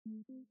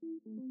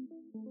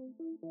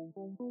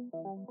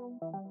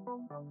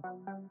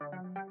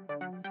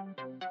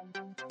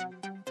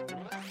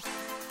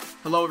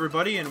Hello,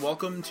 everybody, and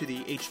welcome to the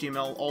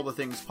HTML All the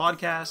Things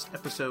podcast,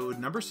 episode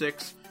number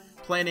 6,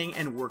 Planning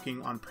and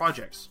Working on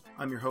Projects.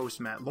 I'm your host,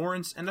 Matt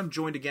Lawrence, and I'm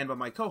joined again by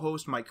my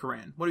co-host, Mike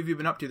Curran. What have you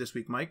been up to this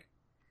week, Mike?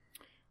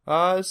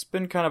 It's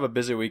been kind of a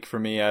busy week for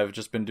me. I've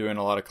just been doing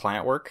a lot of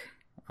client work,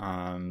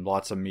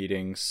 lots of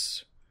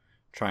meetings,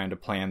 trying to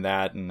plan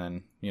that, and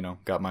then,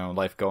 got my own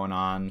life going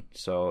on.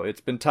 So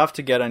it's been tough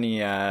to get any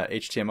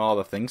HTML All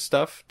the Things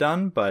stuff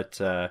done, but,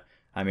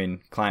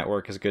 client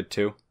work is good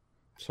too.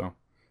 So,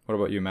 what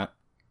about you, Matt?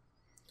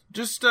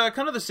 Just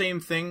kind of the same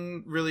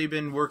thing, really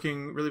been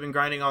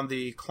grinding on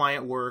the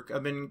client work.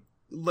 I've been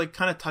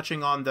kind of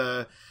touching on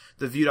the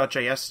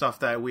Vue.js stuff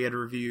that we had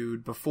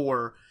reviewed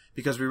before,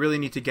 because we really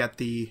need to get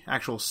the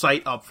actual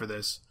site up for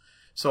this.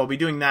 So I'll be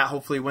doing that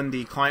hopefully when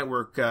the client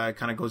work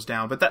kind of goes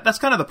down. But that's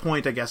kind of the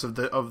point, I guess, of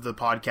the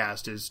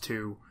podcast, is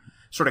to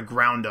sort of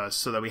ground us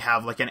so that we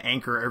have like an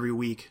anchor every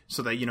week,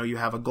 so that, you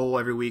have a goal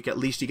every week. At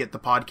least you get the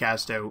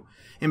podcast out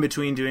in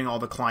between doing all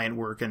the client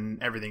work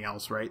and everything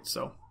else, right?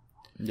 So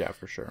yeah,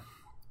 for sure.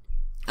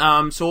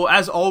 So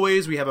as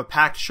always, we have a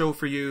packed show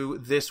for you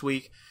this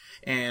week,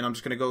 and I'm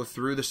just going to go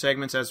through the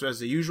segments as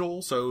the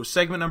usual. So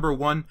segment number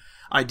 1,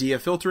 idea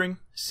filtering.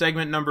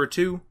 Segment number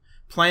 2,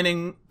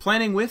 planning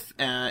with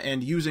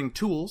and using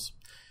tools.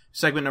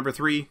 Segment number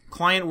 3,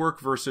 client work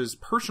versus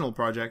personal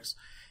projects.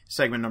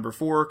 Segment number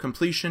 4,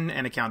 completion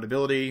and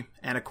accountability.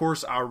 And of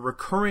course, our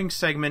recurring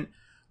segment,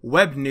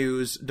 web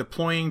news,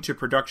 deploying to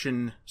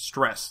production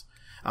stress.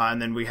 And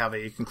then we have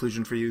a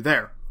conclusion for you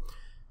there.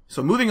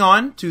 So moving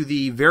on to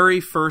the very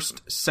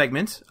first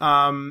segment.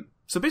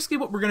 So basically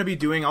what we're going to be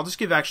doing, I'll just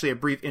give actually a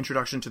brief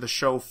introduction to the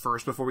show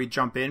first before we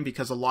jump in,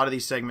 because a lot of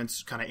these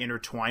segments kind of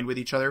intertwine with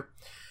each other.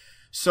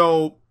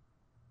 So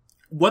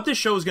what this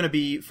show is going to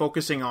be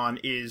focusing on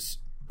is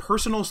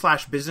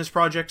personal/business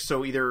projects.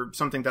 So either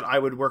something that I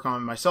would work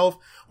on myself,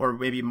 or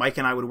maybe Mike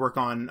and I would work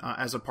on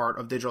as a part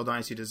of Digital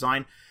Dynasty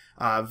Design,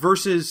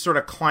 versus sort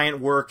of client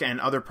work and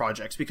other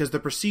projects, because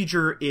the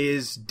procedure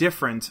is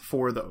different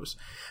for those.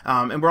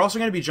 And we're also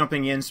going to be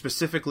jumping in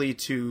specifically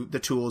to the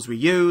tools we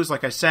use.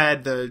 Like I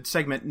said, the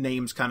segment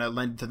names kind of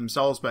lend to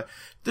themselves, but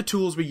the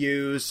tools we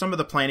use, some of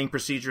the planning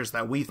procedures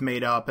that we've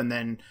made up, and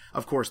then,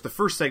 of course, the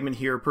first segment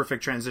here,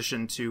 perfect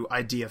transition to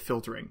idea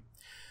filtering.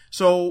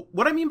 So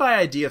what I mean by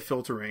idea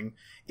filtering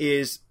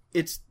is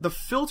it's the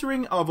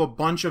filtering of a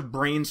bunch of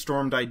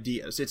brainstormed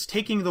ideas. It's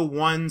taking the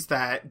ones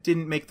that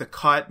didn't make the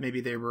cut,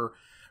 maybe they were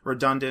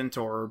redundant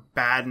or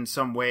bad in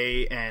some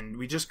way, and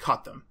we just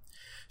cut them.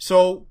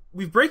 So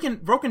we've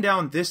broken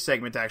down this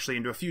segment actually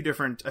into a few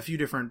different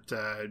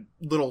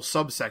little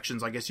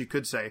subsections, I guess you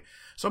could say.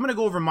 So I'm going to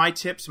go over my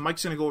tips,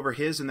 Mike's going to go over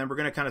his, and then we're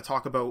going to kind of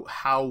talk about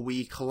how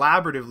we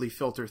collaboratively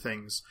filter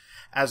things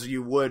as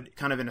you would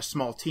kind of in a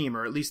small team,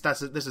 or at least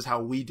this is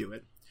how we do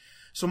it.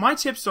 So my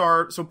tips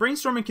are, so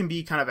brainstorming can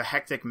be kind of a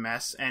hectic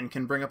mess and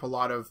can bring up a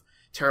lot of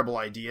terrible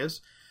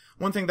ideas.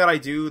 One thing that I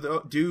do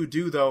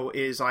though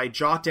is I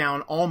jot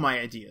down all my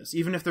ideas,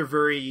 even if they're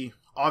very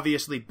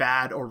obviously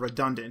bad or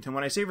redundant. And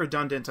when I say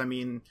redundant, I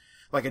mean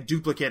like a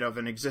duplicate of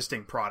an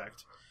existing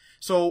product.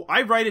 So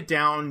I write it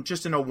down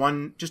just in a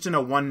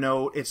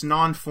OneNote. It's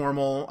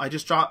non-formal. I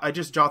just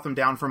jot them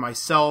down for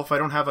myself. I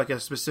don't have like a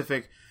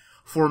specific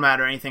format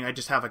or anything. I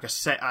just have like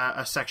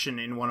a section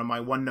in one of my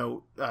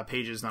OneNote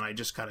pages, then I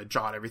just kind of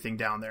jot everything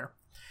down there.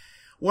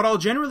 What I'll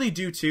generally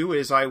do too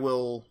is I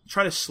will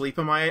try to sleep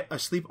on my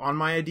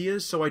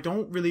ideas, so I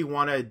don't really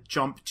want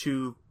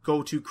to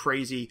go too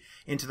crazy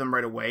into them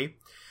right away.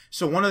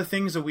 So one of the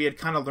things that we had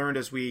kind of learned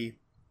as we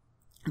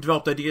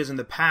developed ideas in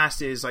the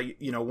past is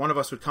one of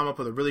us would come up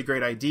with a really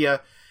great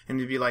idea and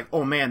we'd be like,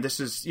 oh man, this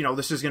is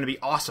going to be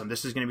awesome.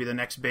 This is going to be the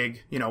next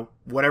big,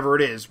 whatever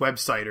it is,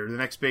 website, or the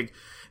next big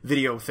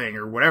video thing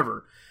or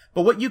whatever.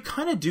 But what you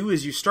kind of do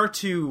is you start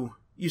to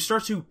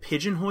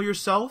pigeonhole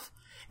yourself,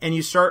 and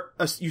you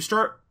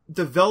start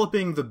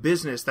developing the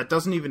business that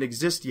doesn't even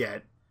exist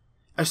yet,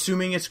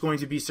 assuming it's going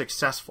to be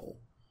successful.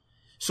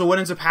 So what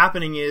ends up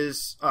happening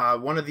is,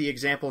 one of the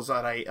examples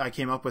that I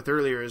came up with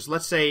earlier is,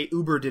 let's say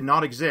Uber did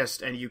not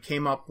exist and you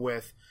came up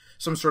with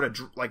some sort of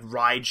like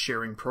ride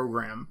sharing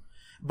program.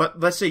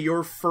 But let's say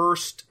your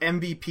first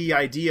MVP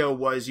idea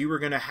was you were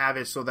going to have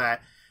it so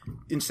that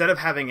instead of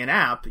having an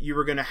app, you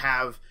were going to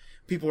have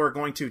people are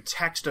going to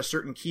text a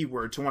certain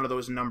keyword to one of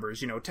those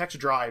numbers, text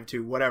drive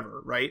to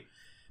whatever, right?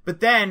 But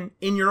then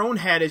in your own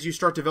head, as you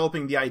start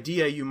developing the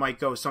idea, you might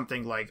go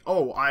something like,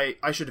 oh,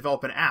 I should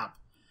develop an app.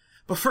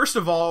 But first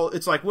of all,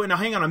 it's like, well, now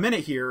hang on a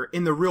minute here.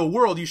 In the real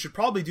world, you should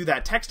probably do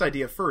that text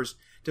idea first,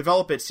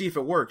 develop it, see if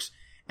it works.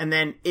 And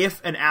then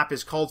if an app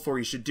is called for,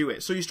 you should do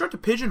it. So you start to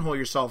pigeonhole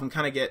yourself and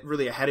kind of get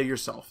really ahead of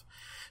yourself.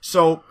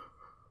 So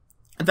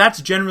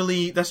that's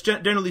generally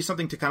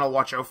something to kind of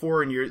watch out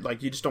for. And you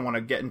just don't want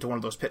to get into one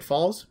of those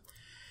pitfalls.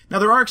 Now,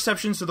 there are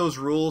exceptions to those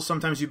rules.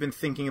 Sometimes you've been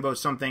thinking about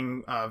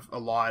something a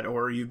lot,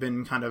 or you've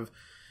been kind of,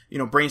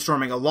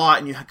 brainstorming a lot,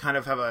 and you kind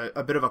of have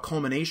a bit of a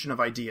culmination of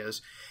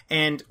ideas.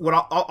 And what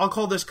I'll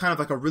call this kind of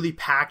like a really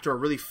packed or a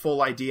really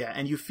full idea,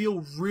 and you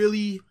feel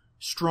really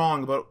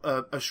strong about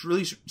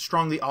really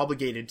strongly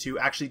obligated to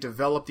actually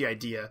develop the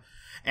idea.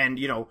 And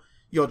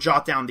you'll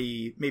jot down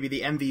maybe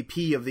the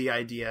MVP of the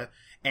idea,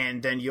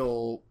 and then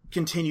you'll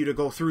continue to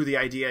go through the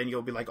idea, and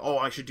you'll be like, oh,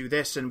 I should do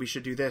this, and we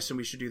should do this, and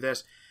we should do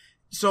this.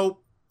 So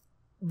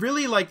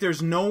really, like,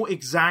 there's no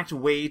exact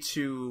way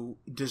to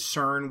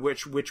discern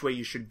which way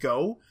you should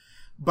go.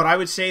 But I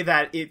would say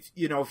that if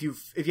you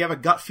have a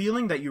gut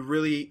feeling that you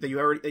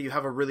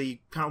have a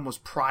really kind of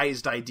almost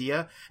prized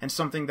idea, and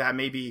something that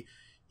maybe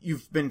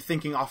you've been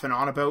thinking off and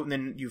on about, and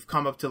then you've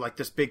come up to like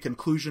this big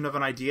conclusion of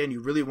an idea, and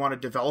you really want to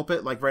develop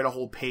it, like write a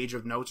whole page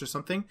of notes or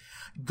something,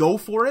 go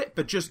for it.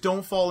 But just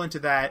don't fall into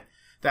that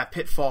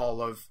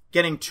pitfall of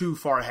getting too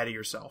far ahead of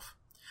yourself.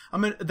 I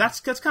mean, that's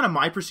kind of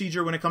my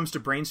procedure when it comes to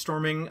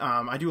brainstorming.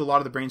 I do a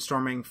lot of the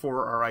brainstorming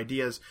for our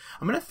ideas.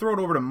 I'm going to throw it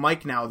over to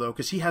Mike now, though,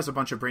 because he has a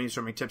bunch of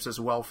brainstorming tips as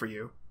well for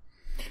you.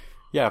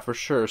 Yeah, for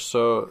sure.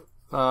 So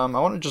I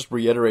want to just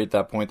reiterate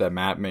that point that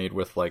Matt made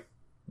with like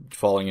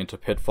falling into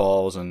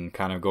pitfalls and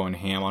kind of going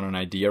ham on an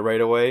idea right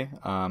away.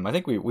 I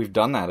think we've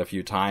done that a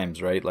few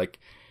times, right? Like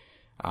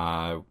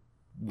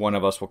one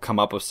of us will come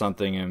up with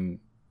something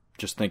and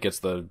just think it's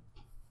the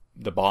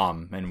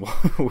bomb, and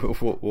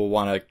we'll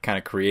want to kind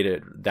of create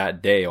it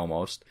that day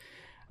almost.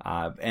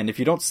 And if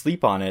you don't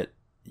sleep on it,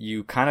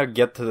 you kind of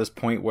get to this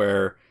point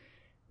where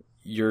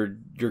you're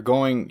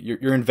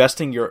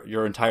investing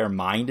your entire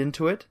mind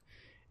into it,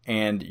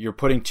 and you're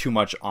putting too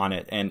much on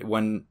it. And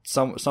when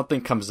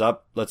something comes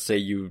up, let's say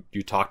you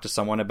talk to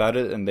someone about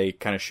it and they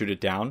kind of shoot it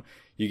down,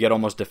 you get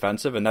almost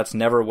defensive, and that's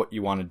never what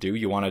you want to do.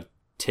 You want to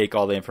take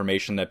all the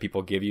information that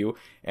people give you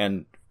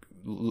and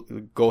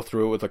go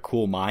through it with a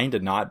cool mind,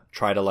 and not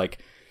try to like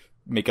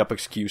make up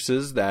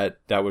excuses that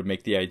would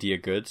make the idea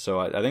good. So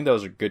I think that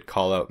was a good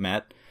call out,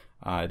 Matt.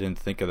 I didn't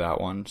think of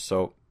that one.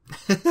 So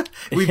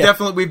we've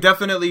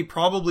definitely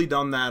probably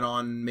done that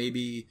on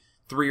maybe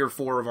 3 or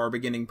 4 of our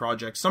beginning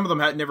projects. Some of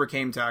them never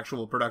came to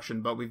actual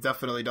production, but we've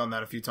definitely done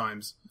that a few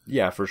times.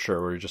 Yeah, for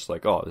sure. We're just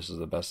like, oh, this is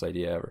the best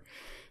idea ever.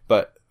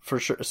 But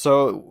for sure.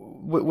 So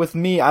with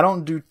me, I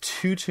don't do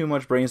too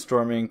much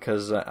brainstorming,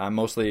 because I'm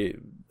mostly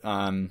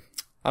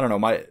I don't know,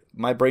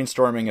 my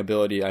brainstorming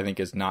ability, I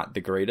think, is not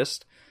the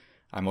greatest.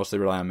 I mostly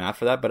rely on Matt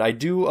for that, but I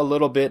do a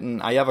little bit,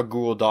 and I have a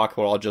Google Doc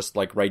where I'll just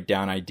like write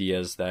down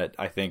ideas that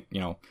I think,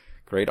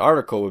 great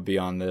article would be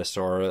on this,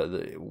 or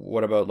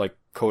what about like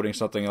coding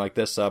something like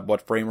this up?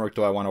 What framework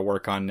do I want to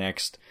work on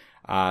next?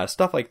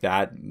 Stuff like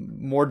that.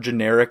 More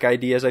generic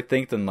ideas, I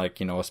think, than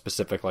like, a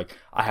specific, like,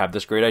 I have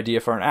this great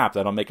idea for an app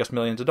that'll make us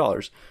millions of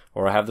dollars,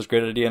 or I have this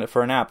great idea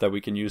for an app that we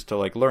can use to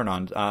like learn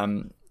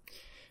on.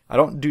 I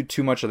don't do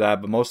too much of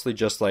that, but mostly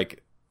just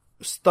like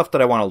stuff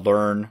that I want to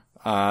learn,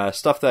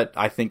 stuff that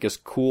I think is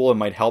cool and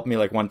might help me.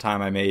 Like one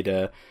time I made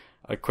a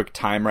quick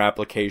timer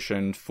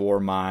application for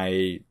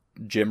my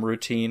gym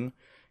routine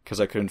because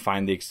I couldn't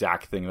find the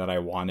exact thing that I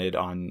wanted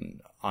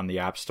on the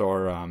App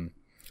Store.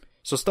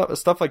 So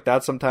stuff like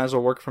that sometimes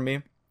will work for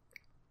me,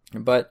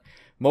 but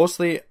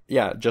mostly,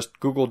 yeah, just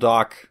Google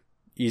Doc,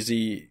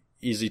 easy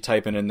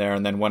typing in there,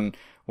 and then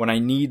when I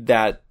need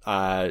that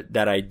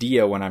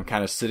idea, when I'm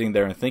kind of sitting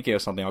there and thinking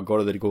of something, I'll go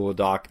to the Google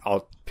Doc,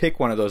 I'll pick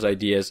one of those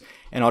ideas,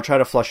 and I'll try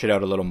to flush it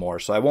out a little more.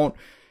 So I won't,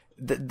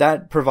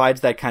 that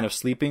provides that kind of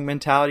sleeping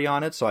mentality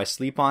on it. So I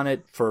sleep on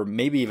it for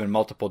maybe even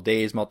multiple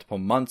days, multiple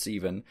months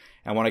even.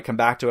 And when I come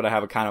back to it, I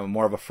have a kind of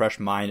more of a fresh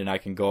mind, and I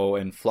can go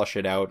and flush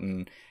it out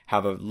and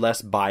have a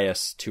less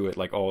bias to it.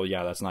 Like, oh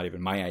yeah, that's not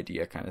even my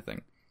idea kind of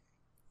thing,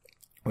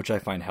 which I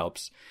find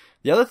helps.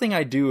 The other thing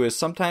I do is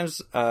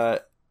sometimes,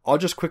 I'll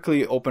just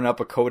quickly open up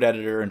a code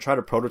editor and try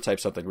to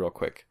prototype something real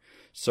quick.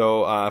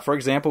 So, for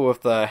example,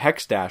 with the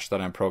hex dash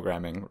that I'm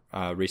programming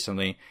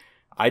recently,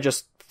 I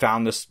just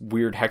found this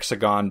weird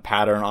hexagon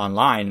pattern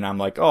online, and I'm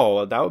like,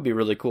 oh, that would be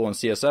really cool in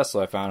CSS.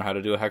 So I found how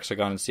to do a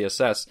hexagon in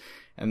CSS.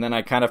 And then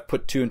I kind of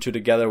put 2 and 2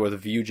 together with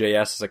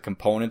Vue.js as a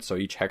component. So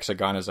each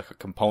hexagon is a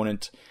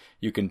component.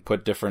 You can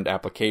put different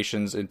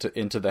applications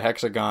into the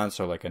hexagon,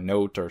 so like a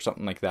note or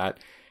something like that.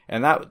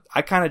 And that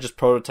I kind of just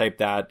prototyped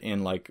that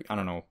in like, I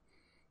don't know,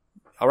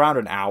 around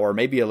an hour,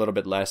 maybe a little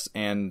bit less,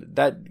 and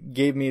that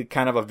gave me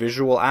kind of a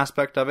visual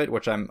aspect of it,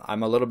 which I'm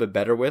a little bit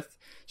better with.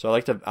 So I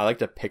like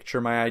to picture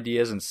my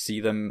ideas and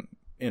see them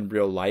in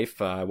real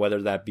life,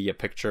 whether that be a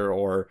picture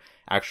or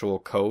actual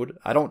code.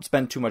 I don't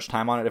spend too much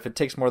time on it. If it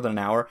takes more than an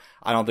hour,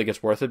 I don't think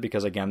it's worth it,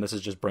 because again, this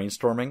is just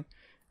brainstorming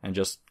and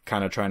just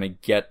kind of trying to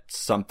get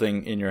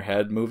something in your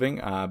head moving.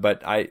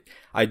 But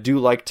I do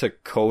like to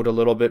code a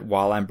little bit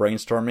while I'm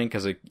brainstorming,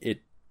 because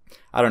it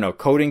I don't know,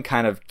 coding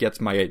kind of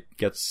gets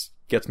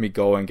me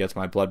going, gets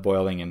my blood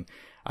boiling, and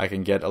I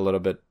can get a little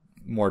bit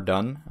more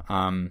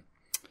done.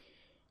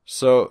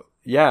 So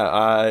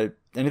yeah,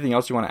 anything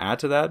else you want to add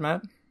to that,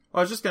 Matt? Well,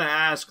 I was just going to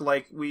ask,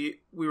 like, we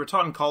were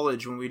taught in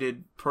college when we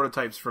did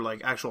prototypes for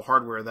like actual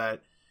hardware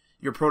that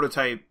your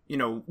prototype,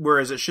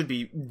 whereas it should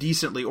be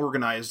decently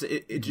organized,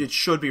 it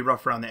should be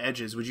rough around the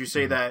edges. Would you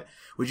say that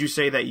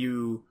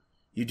you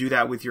you do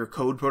that with your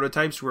code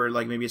prototypes where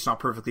like maybe it's not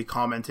perfectly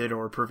commented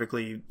or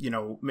perfectly,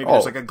 maybe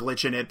there's like a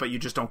glitch in it, but you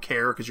just don't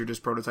care because you're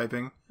just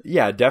prototyping?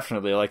 Yeah,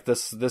 definitely. Like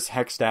this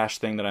Hexdash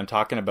thing that I'm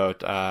talking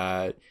about,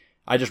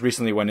 I just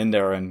recently went in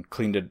there and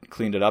cleaned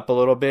it up a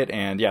little bit,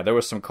 and yeah, there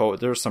was some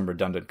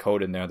redundant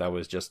code in there that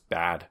was just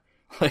bad.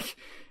 Like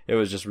it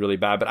was just really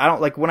bad. But I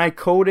don't, like, when I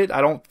code it,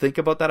 I don't think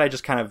about that. I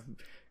just kind of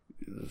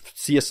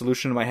see a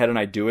solution in my head and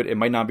I do it. It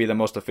might not be the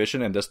most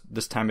efficient, and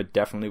this time it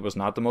definitely was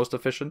not the most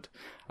efficient.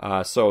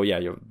 So yeah,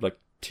 like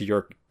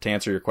to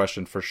answer your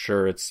question, for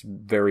sure, it's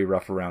very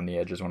rough around the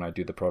edges when I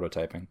do the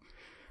prototyping.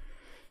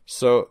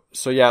 So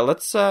yeah,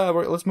 let's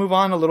move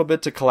on a little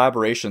bit to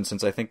collaboration,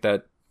 since I think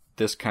that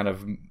this kind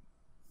of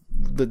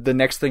the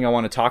next thing I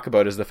want to talk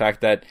about is the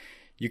fact that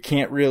you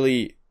can't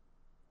really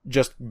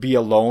just be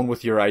alone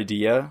with your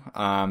idea,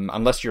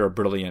 unless you're a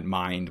brilliant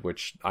mind,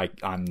 which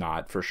I'm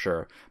not, for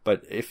sure.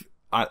 But if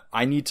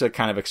I need to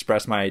kind of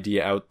express my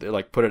idea out there,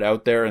 like put it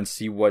out there and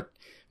see what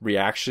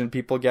reaction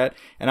people get.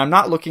 And I'm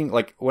not looking,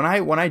 like, when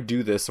I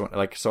do this,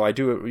 like, so I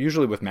do it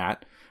usually with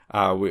Matt.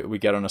 We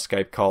get on a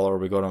Skype call, or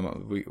we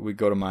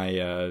go to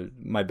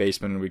my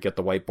basement and we get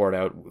the whiteboard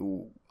out.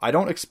 I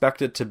don't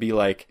expect it to be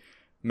like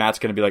Matt's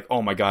going to be like,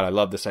 "Oh my God, I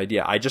love this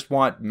idea." I just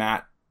want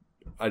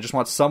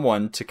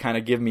someone to kind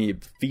of give me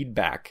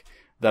feedback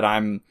that I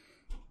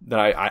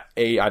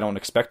don't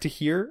expect to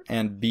hear,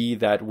 and B,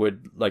 that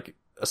would like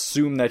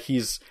assume that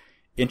he's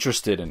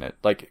interested in it.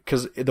 Like,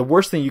 because the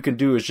worst thing you can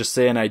do is just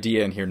say an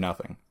idea and hear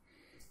nothing.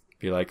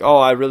 Be like, "Oh,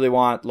 I really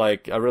want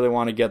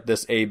to get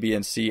this A, B,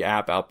 and C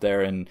app out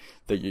there," and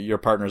your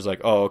partner's like,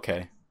 "Oh,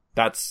 okay."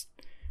 That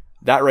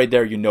right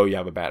there, you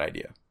have a bad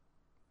idea.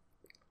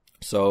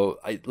 So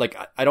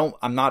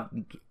I'm not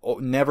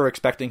never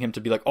expecting him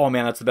to be like, "Oh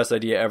man, that's the best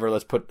idea ever.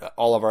 Let's put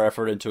all of our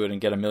effort into it and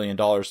get $1 million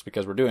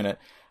because we're doing it."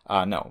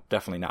 No,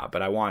 definitely not.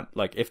 But I want,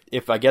 like,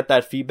 if I get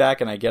that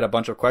feedback and I get a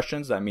bunch of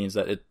questions, that means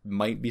that it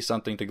might be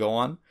something to go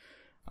on.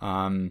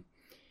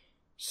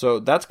 So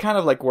that's kind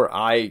of like where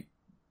I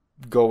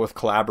go with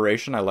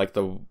collaboration. I like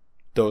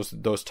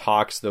those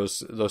talks,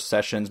 those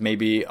sessions.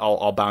 Maybe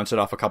I'll bounce it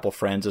off a couple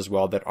friends as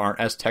well that aren't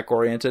as tech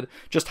oriented,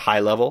 just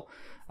high level.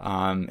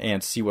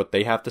 And see what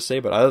they have to say.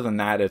 But other than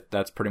that,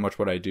 that's pretty much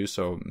what I do.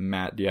 So,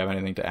 Matt, do you have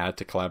anything to add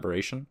to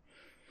collaboration?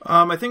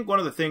 I think one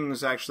of the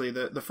things, actually,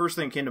 the first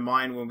thing came to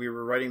mind when we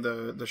were writing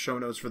the show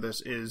notes for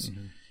this is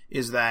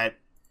that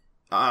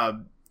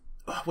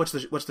what's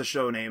the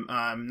show name?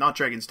 Not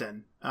Dragon's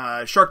Den.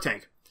 Shark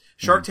Tank.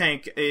 Shark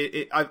Tank.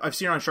 I've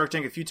seen it on Shark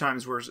Tank a few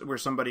times where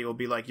somebody will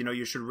be like,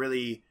 you should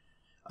really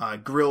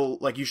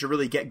you should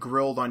really get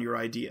grilled on your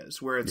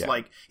ideas, where it's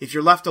like, if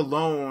you're left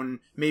alone,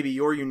 maybe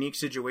your unique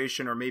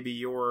situation or maybe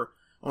your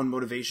own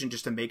motivation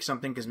just to make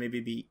something, because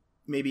maybe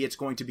it's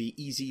going to be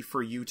easy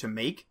for you to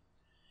make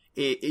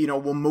it,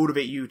 will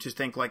motivate you to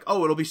think like,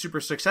 oh, it'll be super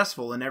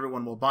successful and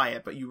everyone will buy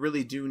it. But you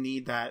really do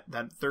need that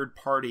third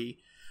party,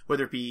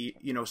 whether it be,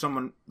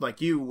 someone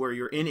like you where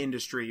you're in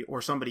industry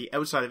or somebody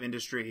outside of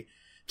industry,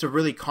 to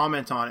really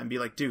comment on it and be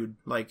like, dude,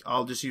 like,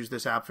 I'll just use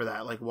this app for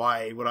that. Like,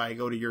 why would I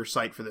go to your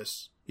site for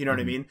this? You know what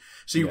I mean?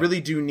 So you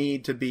really do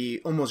need to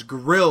be almost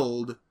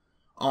grilled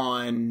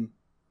on,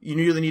 you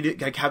really need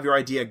to like have your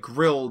idea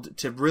grilled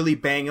to really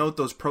bang out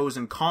those pros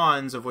and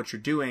cons of what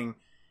you're doing.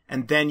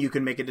 And then you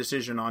can make a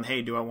decision on,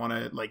 hey, do I want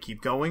to like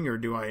keep going or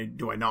do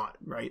I not?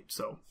 Right.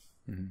 So.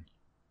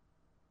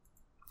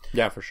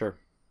 Yeah, for sure.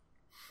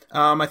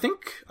 I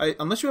think,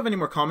 unless you have any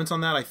more comments on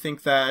that, I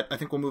think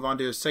we'll move on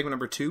to segment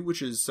number 2,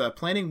 which is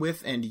planning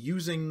with and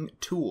using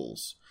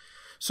tools.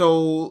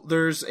 So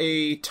there's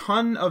a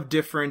ton of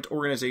different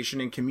organization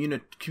and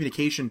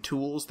communication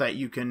tools that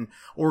you can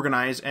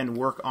organize and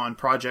work on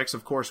projects.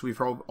 Of course,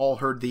 we've all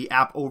heard the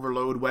app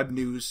overload web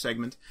news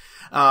segment.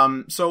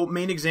 So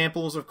main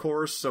examples, of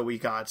course. So we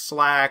got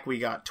Slack, we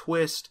got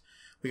Twist,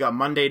 we got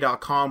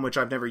Monday.com, which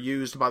I've never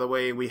used, by the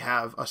way. We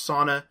have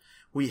Asana.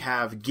 We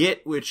have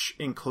Git, which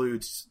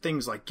includes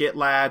things like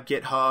GitLab,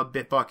 GitHub,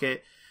 Bitbucket.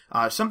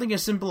 Something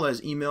as simple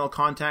as email,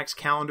 contacts,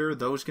 calendar.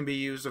 Those can be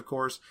used, of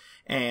course.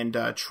 And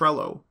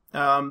Trello.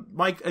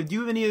 Mike, do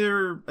you have any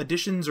other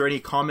additions or any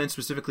comments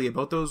specifically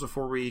about those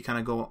before we kind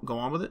of go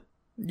on with it?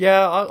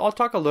 Yeah, I'll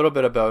talk a little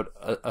bit about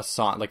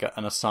Asana, like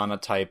an Asana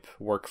type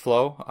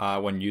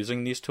workflow when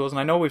using these tools.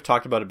 And I know we've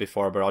talked about it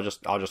before, but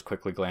I'll just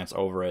quickly glance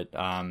over it.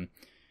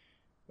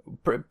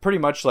 Pretty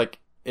much like,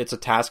 it's a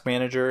task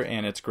manager,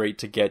 and it's great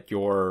to get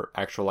your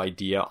actual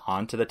idea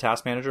onto the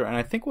task manager. And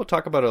I think we'll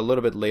talk about it a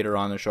little bit later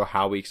on in the show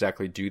how we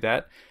exactly do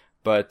that.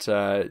 But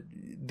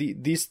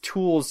these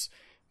tools,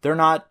 they're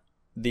not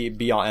the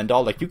be-all,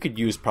 end-all. Like, you could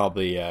use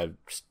probably,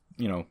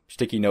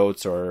 sticky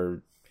notes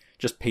or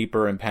just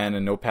paper and pen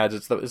and notepads.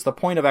 It's the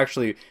point of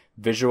actually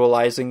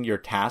visualizing your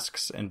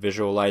tasks and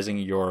visualizing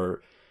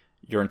your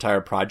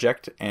entire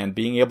project and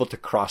being able to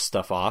cross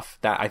stuff off.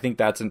 That, I think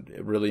that's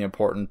really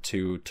important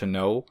to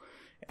know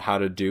how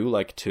to do,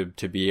 like to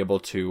be able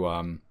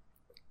to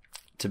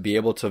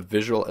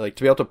visual, like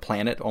to be able to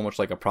plan it almost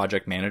like a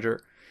project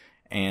manager,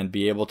 and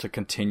be able to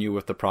continue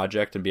with the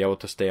project and be able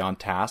to stay on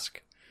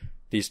task,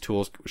 these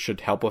tools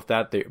should help with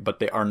that. But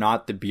they are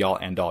not the be all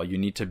end all. You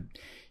need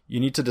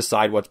to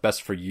decide what's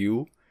best for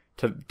you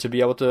to be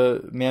able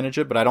to manage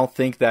it. But I don't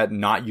think that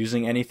not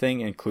using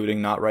anything,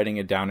 including not writing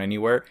it down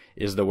anywhere,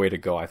 is the way to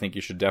go. I think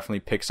you should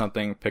definitely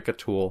pick a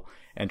tool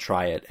and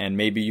try it. And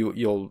maybe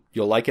you'll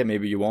like it,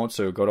 maybe you won't.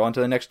 So go on to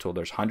the next tool.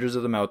 There's hundreds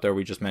of them out there.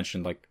 We just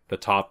mentioned like the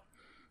top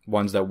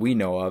ones that we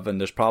know of, and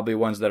there's probably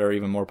ones that are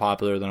even more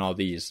popular than all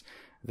these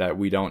that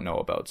we don't know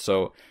about.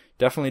 So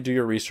definitely do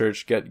your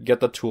research, get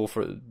the tool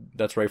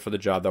that's right for the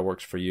job, that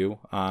works for you.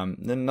 Then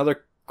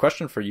another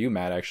question for you,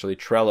 Matt, actually,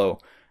 Trello.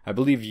 I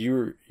believe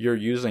you're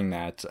using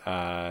that. Do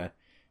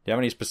you have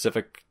any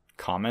specific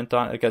comment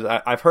on it? Because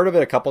I've heard of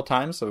it a couple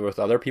times with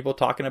other people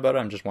talking about it.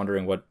 I'm just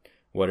wondering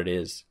what it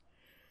is.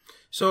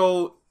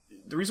 So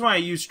the reason why I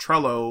use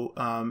Trello,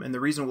 and the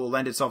reason will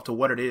lend itself to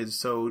what it is.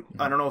 So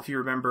I don't know if you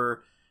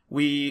remember,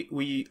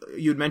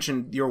 you'd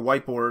mentioned your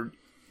whiteboard.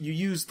 You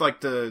used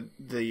like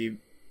the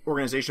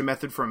organization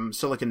method from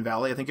Silicon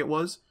Valley, I think it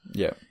was.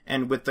 Yeah.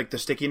 And with like the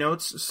sticky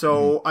notes.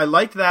 So I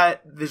like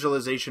that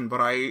visualization,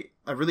 but I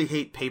really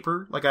hate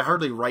paper. Like I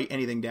hardly write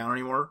anything down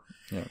anymore.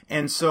 Yeah.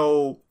 And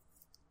so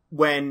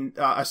when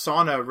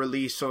Asana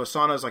released, so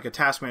Asana is like a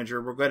task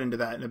manager. We'll get into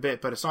that in a bit,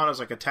 but Asana is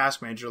like a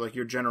task manager, like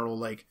your general,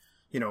 like,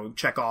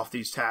 check off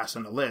these tasks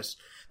on a list.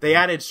 They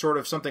added sort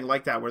of something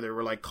like that where there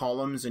were like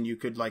columns and you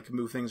could like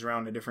move things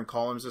around in different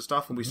columns and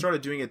stuff. And we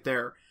started doing it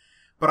there.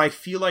 But I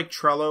feel like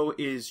Trello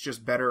is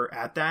just better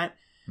at that.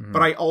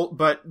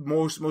 But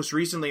most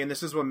recently, and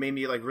this is what made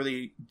me like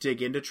really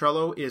dig into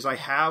Trello, is I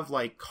have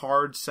like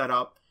cards set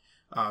up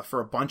for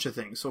a bunch of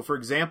things. So for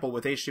example,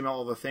 with HTML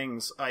all the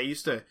things, I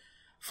used to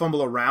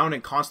fumble around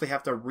and constantly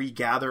have to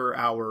regather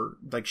our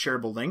like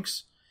shareable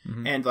links.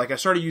 And like I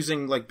started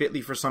using like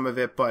Bitly for some of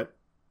it, but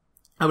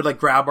I would like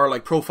grab our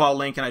like profile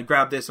link and I'd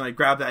grab this and I'd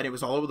grab that and it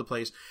was all over the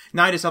place.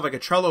 Now I just have like a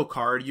Trello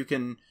card.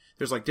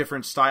 There's like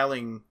different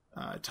styling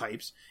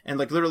types, and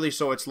like literally,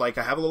 so it's like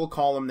I have a little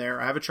column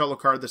there. I have a Trello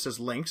card that says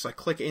links. I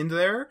click into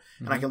there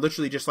and I can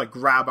literally just like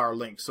grab our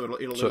links. So it'll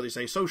literally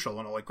say social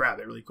and I'll like grab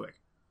it really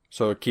quick.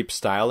 So it keeps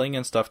styling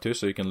and stuff too,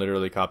 so you can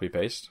literally copy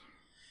paste.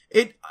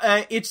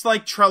 It's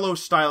like Trello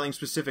styling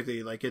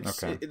specifically. Like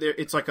it's okay.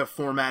 It's like a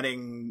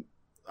formatting.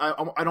 I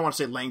don't want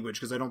to say language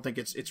because I don't think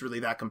it's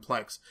really that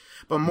complex,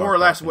 but more or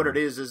less what it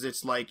is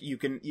it's like you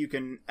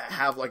can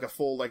have like a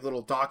full like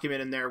little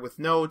document in there with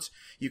notes.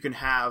 You can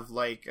have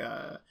like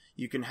tasks.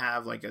 You can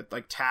have like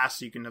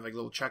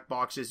little check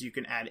boxes. You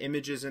can add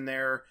images in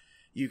there.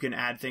 You can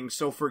add things.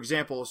 So for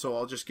example,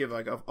 I'll just give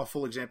like a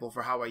full example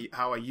for how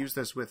I use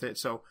this with it.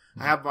 So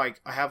I have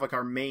like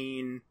our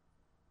main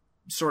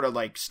sort of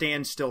like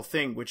standstill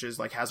thing, which is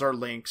like has our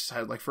links,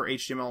 has like for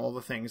HTML, all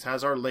the things,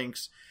 has our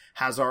links,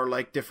 has our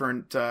like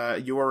different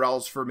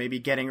URLs for maybe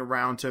getting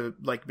around to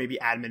like maybe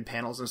admin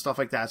panels and stuff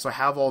like that. So I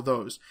have all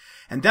those.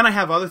 And then I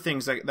have other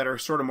things that are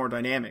sort of more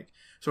dynamic.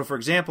 So for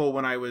example,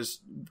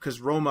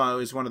 because Roma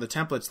is one of the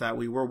templates that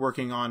we were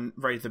working on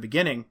right at the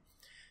beginning.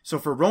 So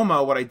for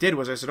Roma, what I did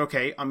was I said,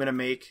 okay, I'm going to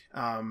make,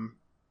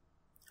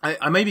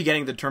 I may be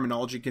getting the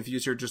terminology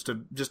confused here just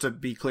to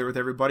be clear with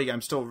everybody.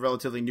 I'm still a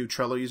relatively new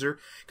Trello user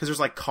because there's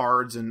like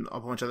cards and a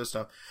bunch of other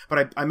stuff.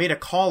 But I made a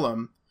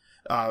column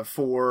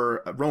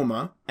for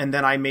Roma, and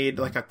then I made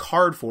like a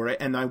card for it,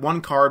 and my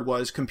one card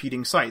was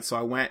competing sites. So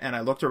I went and I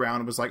looked around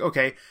and was like,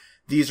 okay,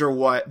 these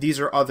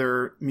are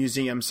other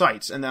museum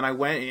sites. And then I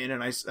went in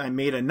and I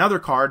made another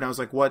card and I was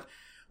like,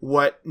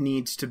 what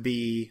needs to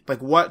be,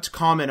 like, what's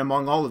common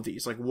among all of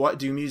these? Like, what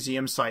do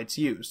museum sites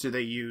use? Do they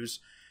use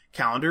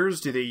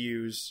calendars? Do they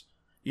use,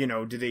 I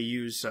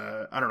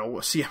don't know,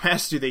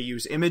 CMS? Do they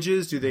use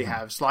images? Do they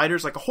have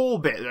sliders? Like a whole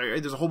bit.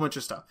 There's a whole bunch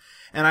of stuff.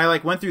 And I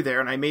like went through there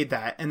and I made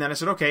that. And then I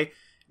said, okay,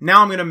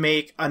 now I'm going to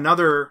make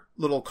another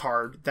little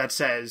card that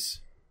says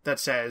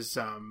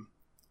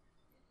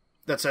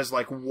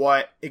like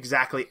what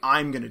exactly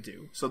I'm going to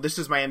do. So this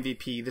is my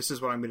MVP. This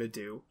is what I'm going to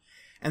do.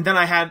 And then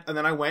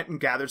I went and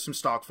gathered some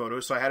stock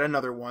photos. So I had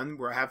another one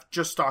where I have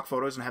just stock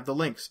photos and have the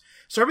links.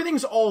 So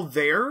everything's all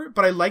there,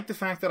 but I like the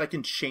fact that I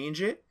can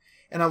change it.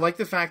 And I like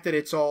the fact that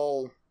it's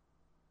all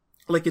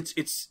like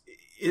it's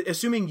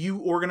assuming you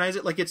organize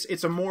it, like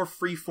it's a more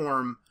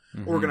freeform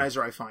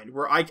organizer, I find,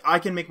 where I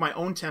can make my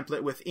own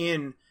template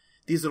within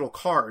these little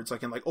cards. I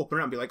can like open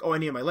it up and be like, oh, I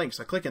need my links.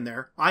 I click in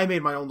there. I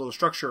made my own little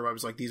structure where I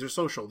was like, these are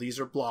social, these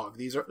are blog,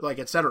 these are like,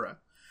 etc.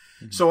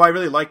 So I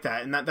really like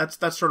that. And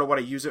that's sort of what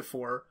I use it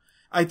for.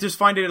 I just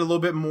find it a little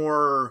bit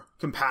more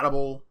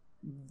compatible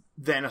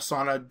than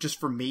Asana just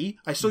for me.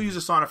 I still use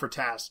Asana for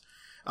tasks.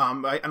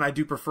 And I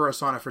do prefer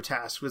Asana for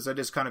tasks because that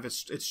is kind of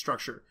its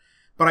structure.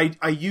 But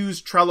I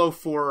use Trello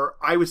for,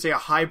 I would say, a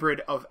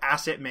hybrid of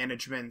asset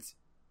management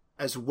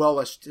as well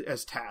as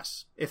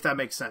tasks, if that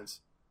makes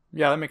sense.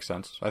 Yeah, that makes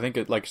sense. I think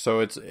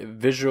it's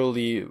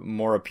visually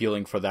more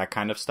appealing for that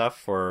kind of stuff,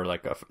 for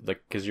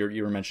because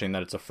you were mentioning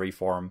that it's a free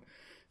form,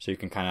 so you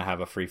can kind of have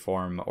a free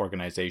form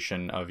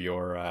organization of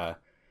your,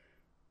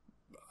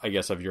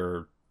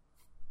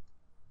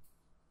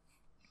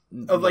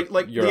 of like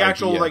your the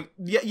actual idea. like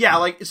yeah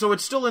like so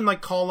it's still in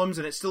like columns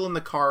and it's still in the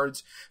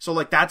cards, so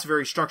like that's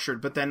very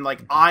structured. But then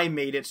like I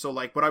made it so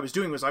like what I was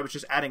doing was I was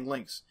just adding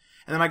links,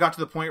 and then I got to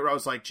the point where I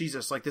was like,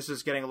 Jesus, like this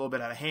is getting a little bit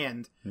out of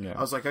hand. Yeah.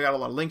 I was like, I got a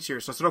lot of links here,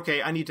 so I said,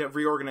 okay, I need to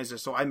reorganize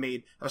this. So I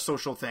made a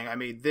social thing, I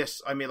made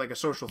like a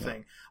social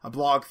thing, a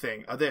blog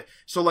thing,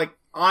 so like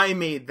I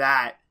made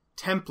that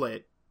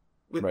template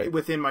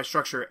within my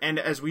structure. And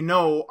as we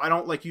know, I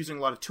don't like using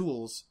a lot of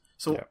tools,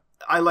 so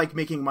I like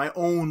making my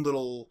own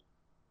little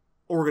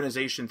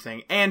organization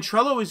thing. And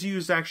Trello is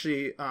used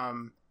actually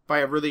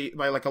by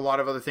like a lot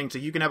of other things. So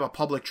you can have a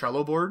public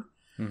Trello board.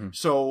 Mm-hmm.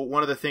 So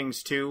one of the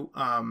things too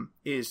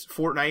is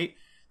Fortnite.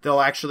 The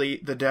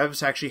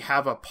devs actually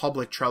have a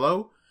public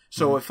Trello.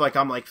 So if like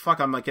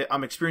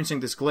I'm experiencing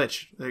this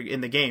glitch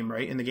in the game,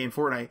 right? In the game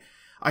Fortnite,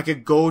 I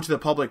could go to the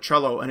public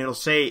Trello and it'll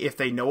say if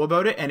they know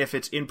about it and if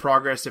it's in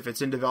progress, if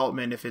it's in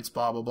development, if it's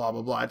blah blah blah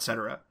blah blah,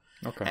 etc.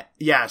 Okay.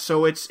 Yeah,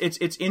 so it's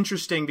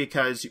interesting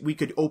because we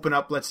could open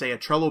up, let's say, a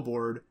Trello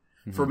board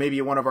for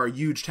maybe one of our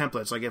huge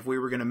templates. Like if we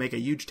were going to make a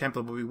huge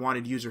template but we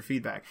wanted user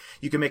feedback,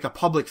 you can make a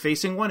public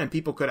facing one and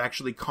people could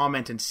actually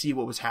comment and see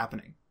what was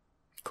happening.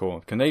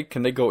 Cool. Can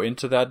they go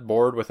into that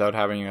board without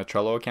having a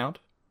Trello account?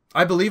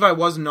 I believe I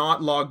was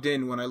not logged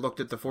in when I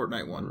looked at the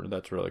Fortnite one.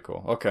 That's really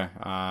cool. Okay.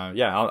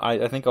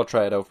 I think I'll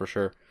try it out for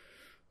sure.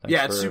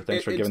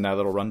 Thanks for giving that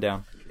little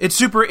rundown. It's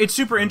super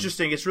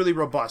interesting. It's really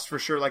robust for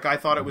sure. Like I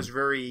thought it was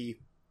very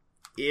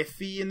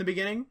iffy in the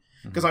beginning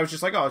because I was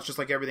just like, oh, it's just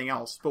like everything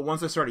else. But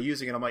once I started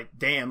using it, I'm like,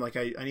 damn, like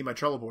I need my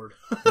Trello board.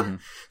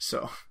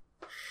 So,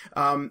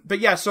 but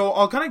yeah, so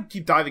I'll kind of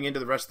keep diving into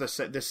the rest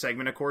of this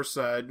segment, of course,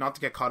 not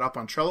to get caught up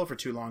on Trello for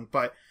too long.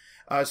 But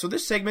so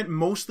this segment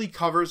mostly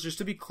covers, just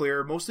to be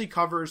clear,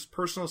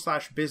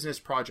 personal/business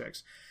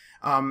projects.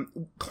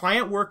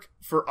 Client work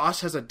for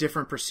us has a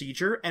different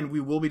procedure, and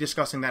we will be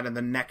discussing that in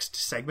the next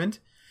segment.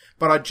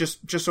 But I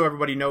just so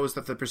everybody knows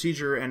that the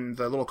procedure and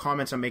the little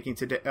comments I'm making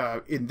today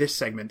in this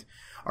segment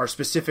are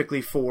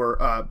specifically for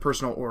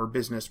personal or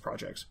business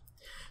projects.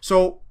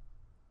 So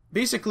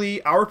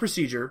basically, our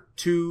procedure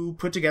to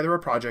put together a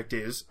project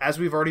is, as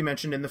we've already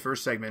mentioned in the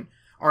first segment,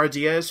 our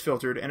idea is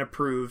filtered and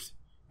approved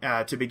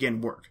to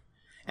begin work.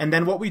 And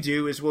then what we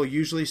do is we'll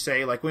usually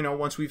say, like,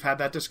 once we've had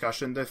that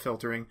discussion, the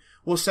filtering,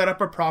 we'll set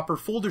up a proper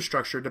folder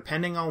structure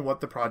depending on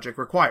what the project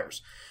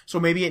requires. So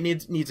maybe it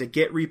needs a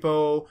Git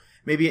repo,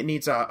 maybe it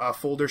needs a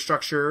folder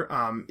structure.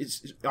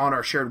 It's on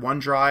our shared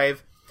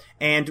OneDrive.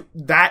 And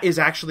that is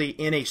actually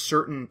in a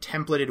certain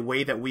templated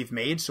way that we've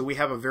made. So we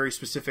have a very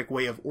specific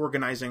way of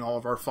organizing all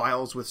of our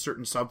files with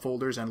certain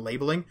subfolders and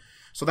labeling.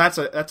 So that's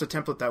a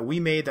template that we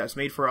made, that's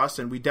made for us.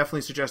 And we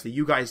definitely suggest that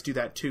you guys do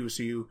that too,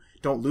 so you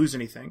don't lose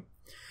anything.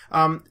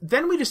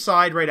 Then we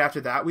decide right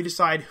after that,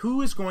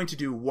 who is going to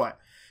do what.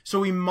 So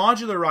we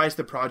modularize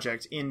the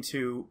project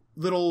into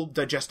little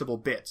digestible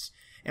bits.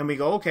 And we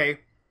go, okay,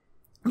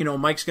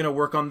 Mike's going to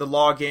work on the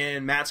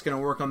login, Matt's going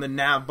to work on the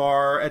nav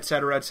bar, et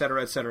cetera, et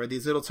cetera, et cetera,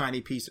 these little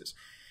tiny pieces.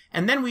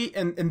 And then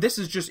and this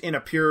is just in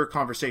a pure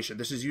conversation.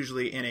 This is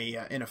usually in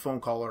a phone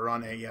call or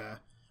on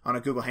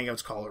a Google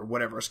Hangouts call or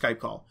whatever, a Skype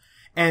call.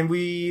 And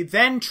we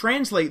then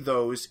translate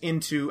those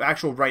into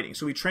actual writing.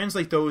 So we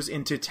translate those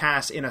into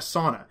tasks in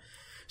Asana.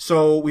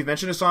 So we've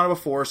mentioned Asana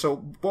before. So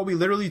what we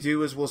literally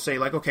do is we'll say,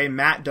 like, okay,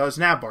 Matt does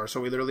navbar.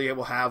 So we literally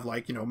will have,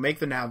 like, make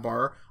the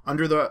navbar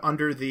under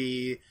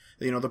the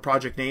the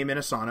project name in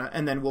Asana,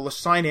 and then we'll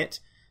assign it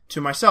to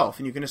myself.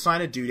 And you can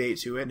assign a due date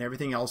to it and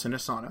everything else in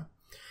Asana.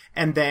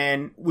 And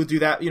then we'll do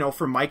that,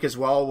 for Mike as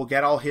well. We'll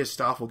get all his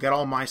stuff. We'll get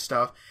all my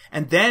stuff.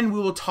 And then we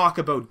will talk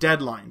about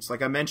deadlines.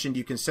 Like I mentioned,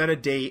 you can set a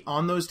date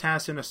on those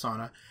tasks in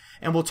Asana.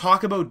 And we'll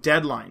talk about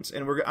deadlines.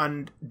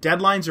 And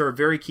deadlines are a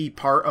very key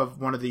part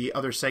of one of the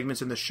other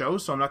segments in the show.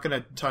 So I'm not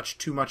going to touch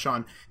too much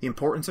on the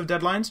importance of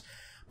deadlines.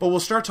 But we'll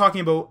start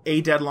talking about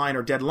a deadline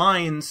or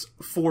deadlines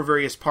for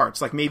various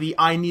parts. Like maybe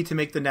I need to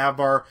make the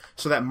navbar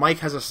so that Mike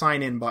has a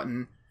sign-in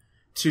button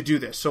to do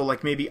this. So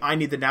like maybe I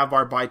need the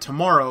navbar by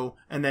tomorrow,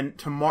 and then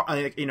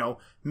tomorrow,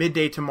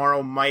 midday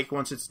tomorrow, Mike,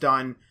 once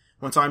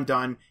I'm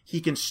done, he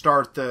can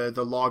start the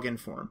login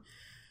form.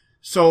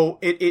 So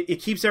it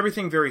keeps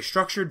everything very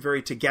structured,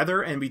 very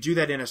together, and we do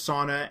that in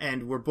Asana,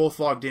 and we're both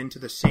logged into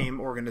the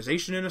same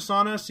organization in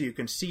Asana, so you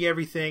can see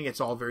everything. It's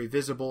all very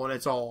visible, and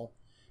it's all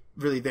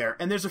really there.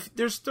 And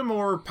there's the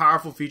more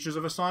powerful features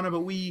of Asana,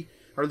 but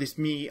or at least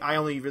me, I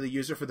only really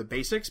use it for the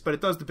basics, but it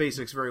does the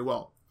basics very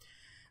well.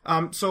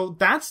 So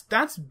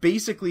that's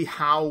basically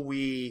how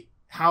we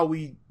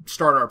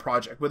start our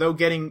project without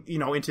getting,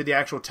 into the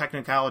actual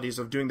technicalities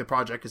of doing the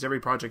project, because every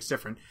project's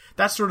different.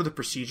 That's sort of the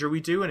procedure we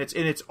do, and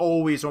it's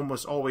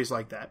almost always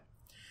like that.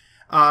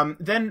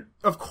 Then,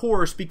 of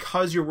course,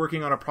 because you're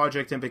working on a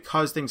project and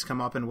because things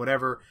come up and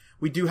whatever,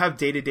 we do have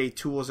day-to-day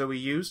tools that we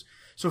use.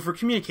 So for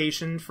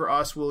communication, for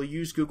us, we'll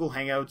use Google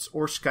Hangouts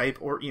or Skype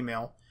or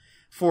email.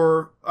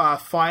 For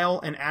file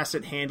and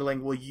asset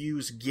handling, we'll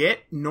use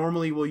Git.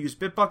 Normally, we'll use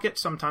Bitbucket.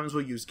 Sometimes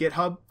we'll use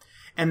GitHub.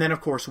 And then, of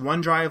course,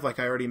 OneDrive, like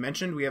I already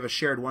mentioned, we have a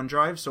shared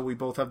OneDrive, so we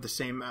both have the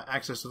same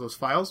access to those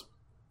files.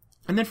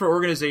 And then for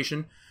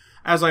organization,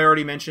 as I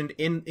already mentioned,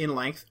 in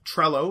length,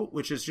 Trello,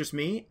 which is just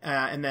me,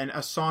 and then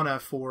Asana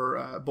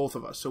for both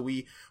of us. So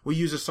we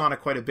use Asana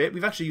quite a bit.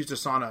 We've actually used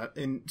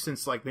Asana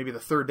since like maybe the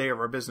third day of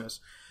our business.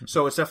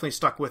 So it's definitely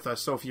stuck with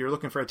us. So if you're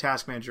looking for a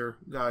task manager,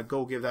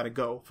 go give that a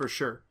go for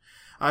sure.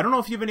 I don't know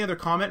if you have any other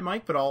comment,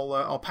 Mike, but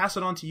I'll pass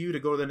it on to you to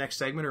go to the next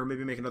segment, or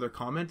maybe make another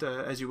comment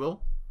as you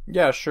will.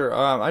 Yeah, sure.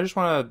 I just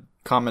want to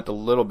comment a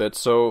little bit.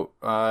 So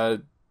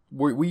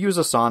we use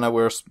Asana.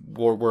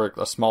 We're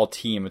a small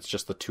team. It's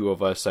just the two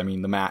of us. I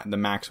mean, the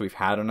max we've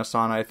had on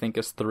Asana, I think,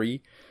 is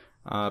 3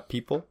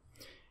 people.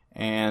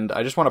 And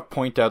I just want to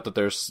point out that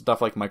there's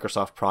stuff like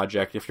Microsoft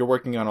Project. If you're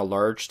working on a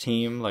large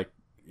team, like,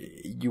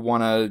 you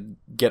want to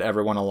get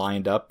everyone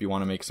aligned up. You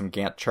want to make some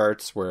Gantt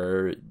charts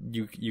where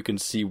you can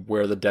see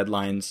where the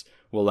deadlines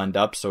will end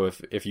up. So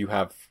if you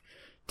have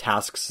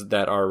tasks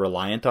that are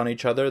reliant on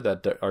each other,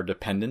 that are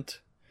dependent,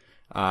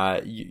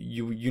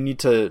 you need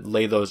to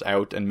lay those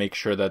out and make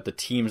sure that the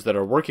teams that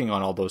are working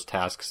on all those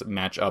tasks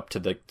match up to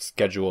the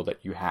schedule that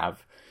you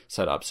have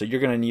set up. So you're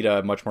going to need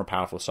a much more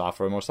powerful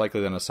software, most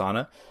likely than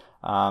Asana.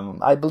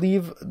 I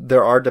believe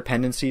there are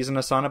dependencies in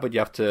Asana, but you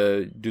have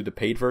to do the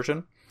paid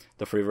version.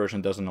 The free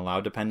version doesn't allow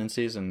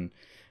dependencies, and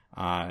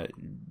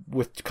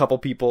with a couple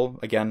people,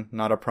 again,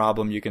 not a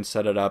problem. You can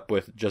set it up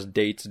with just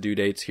due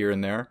dates here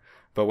and there.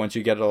 But once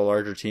you get a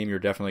larger team, you're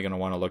definitely going to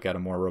want to look at a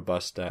more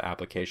robust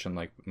application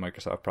like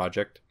Microsoft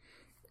Project.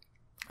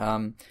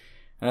 And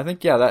I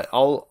think, that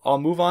I'll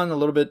move on a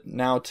little bit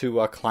now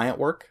to client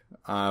work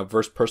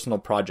versus personal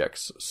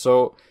projects.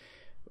 So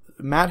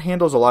Matt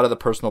handles a lot of the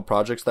personal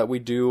projects that we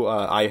do.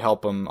 I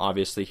help him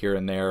obviously here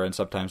and there, and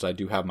sometimes I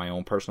do have my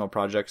own personal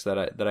projects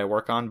that I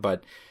work on,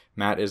 but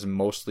Matt is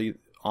mostly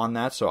on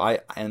that.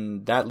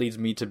 And that leads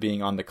me to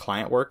being on the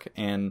client work.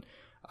 And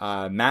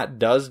Matt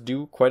does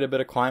do quite a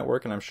bit of client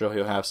work, and I'm sure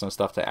he'll have some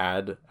stuff to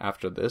add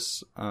after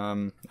this,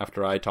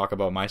 after I talk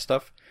about my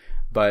stuff.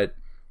 But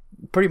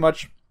pretty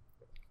much,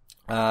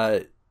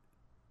 client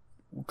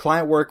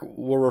work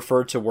will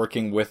refer to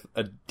working with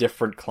a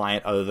different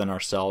client other than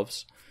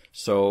ourselves.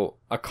 So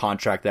a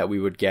contract that we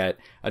would get,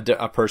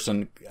 a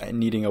person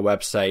needing a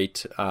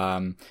website,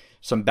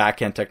 some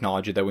back-end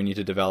technology that we need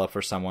to develop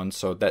for someone.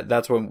 So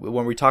that's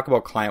when we talk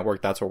about client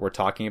work, that's what we're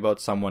talking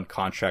about. Someone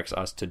contracts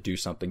us to do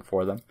something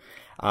for them.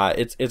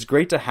 It's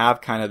great to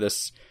have kind of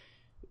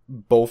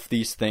both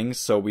these things.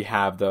 So we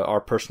have our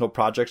personal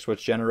projects,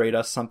 which generate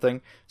us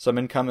some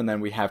income, and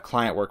then we have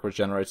client work, which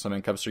generates some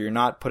income. So you're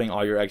not putting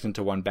all your eggs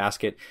into one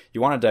basket.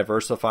 You want to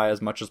diversify as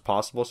much as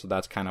possible. So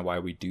that's kind of why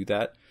we do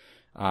that.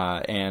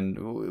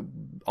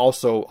 And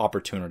also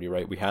opportunity,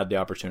 right? We had the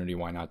opportunity.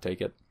 Why not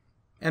take it?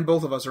 And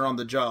both of us are on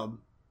the job.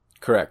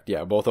 Correct.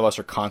 Yeah. Both of us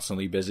are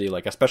constantly busy.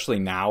 Like, especially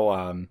now,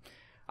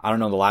 I don't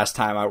know the last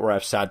time where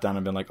I've sat down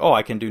and been like, oh,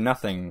 I can do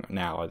nothing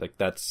now. Like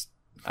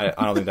I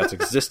don't think that's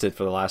existed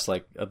for the last,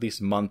 like, at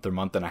least month or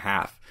month and a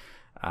half.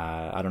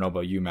 I don't know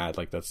about you, Matt.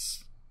 Like,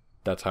 that's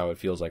how it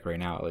feels like right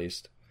now, at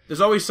least.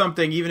 There's always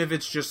something, even if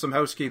it's just some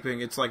housekeeping.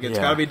 It's like, it's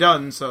got to be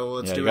done, so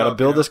let's do it. You got to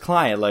build this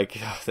client. Like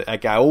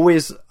I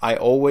always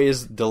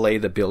delay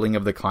the billing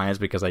of the clients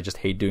because I just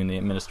hate doing the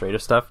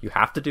administrative stuff. You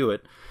have to do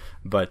it.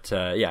 But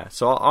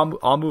so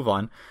I'll move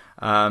on.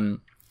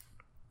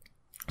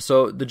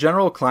 So the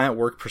general client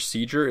work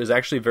procedure is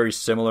actually very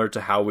similar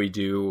to how we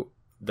do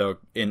the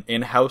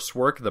in-house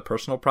work, the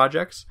personal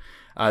projects.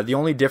 The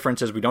only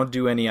difference is we don't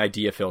do any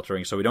idea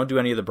filtering, so we don't do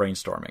any of the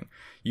brainstorming.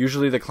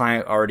 Usually the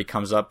client already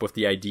comes up with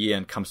the idea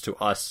and comes to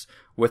us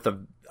with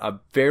a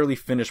fairly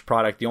finished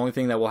product. The only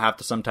thing that we'll have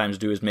to sometimes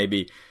do is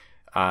maybe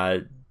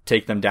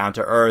take them down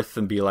to earth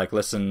and be like,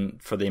 listen,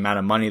 for the amount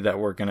of money that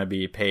we're going to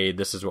be paid,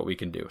 this is what we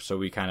can do. So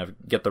we kind of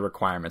get the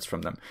requirements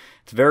from them.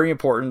 It's very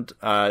important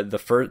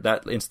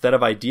that instead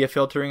of idea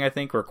filtering, I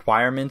think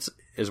requirements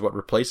is what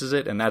replaces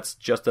it. And that's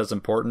just as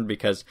important,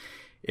 because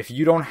if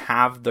you don't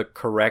have the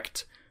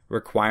correct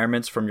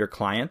requirements from your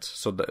client,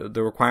 so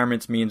the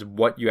requirements means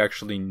what you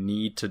actually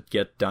need to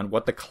get done,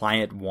 what the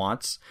client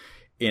wants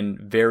in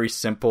very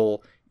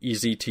simple,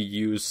 easy to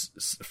use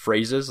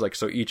phrases. Like,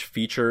 so each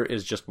feature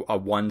is just a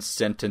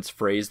 1-sentence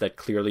phrase that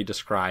clearly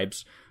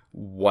describes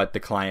what the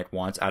client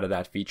wants out of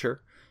that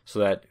feature, so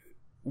that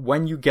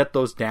when you get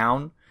those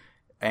down,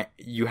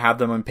 you have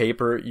them on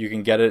paper, you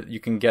can get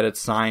it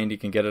signed, you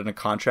can get it in a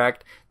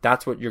contract.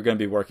 That's what you're going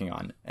to be working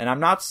on. And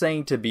I'm not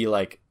saying to be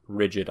like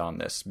rigid on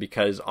this,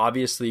 because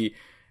obviously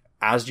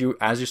as you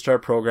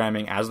start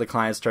programming, as the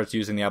client starts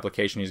using the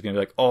application, he's going to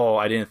be like, oh,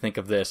 I didn't think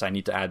of this, I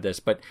need to add this.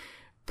 But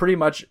pretty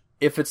much,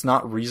 if it's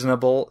not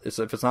reasonable,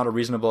 if it's not a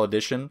reasonable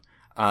addition,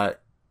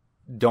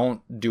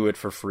 don't do it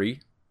for free.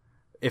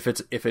 If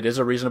it is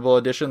a reasonable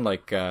addition,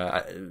 like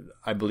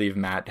I believe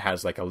Matt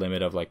has like a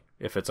limit of, like,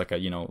 if it's like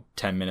a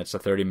 10 minutes to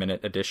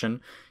 30-minute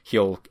addition,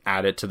 he'll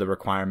add it to the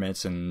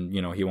requirements, and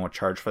he won't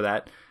charge for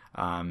that.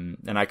 And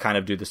I kind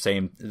of do the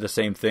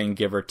same thing,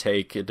 give or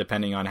take,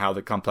 depending on how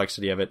the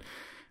complexity of it.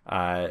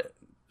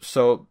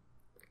 So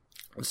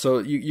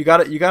you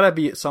gotta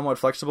be somewhat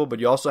flexible,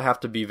 but you also have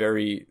to be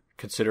very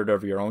considerate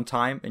of your own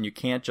time, and you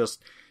can't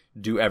just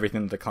do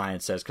everything that the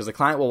client says, because the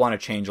client will want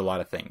to change a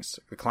lot of things.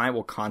 The client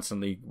will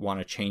constantly want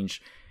to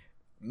change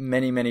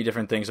many, many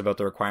different things about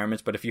the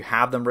requirements. But if you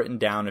have them written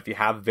down, if you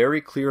have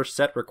very clear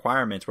set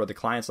requirements where the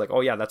client's like,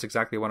 oh yeah, that's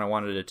exactly what I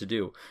wanted it to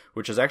do,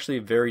 which is actually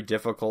very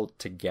difficult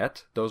to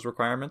get those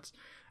requirements.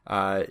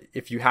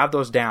 If you have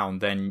those down,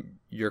 then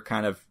you're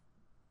kind of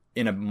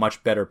in a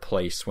much better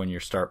place when you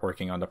start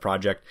working on the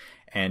project,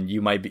 and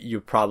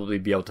you'll probably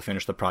be able to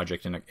finish the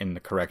project in the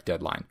correct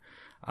deadline.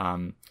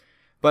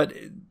 But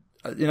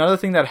another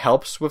thing that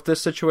helps with this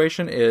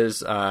situation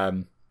is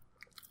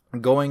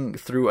going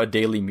through a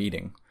daily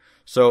meeting.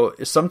 So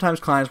sometimes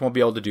clients won't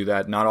be able to do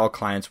that. Not all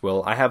clients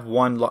will. I have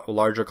one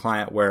larger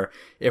client where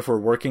if we're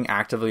working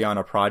actively on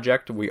a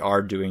project, we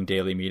are doing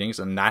daily meetings,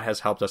 and that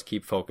has helped us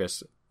keep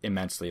focus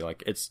immensely.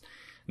 Like, it's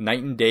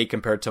night and day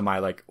compared to my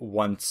like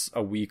once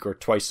a week or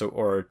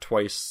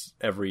twice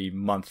every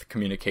month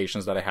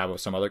communications that I have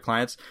with some other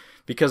clients,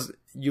 because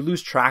you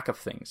lose track of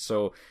things.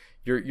 So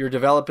you're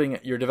developing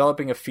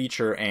a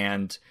feature,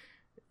 and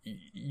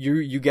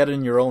you get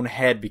in your own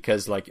head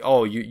because like,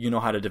 oh, you know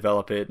how to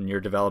develop it and you're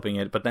developing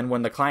it. But then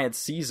when the client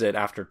sees it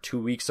after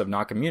 2 weeks of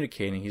not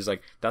communicating, he's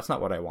like, that's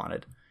not what I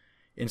wanted.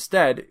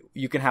 Instead,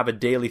 you can have a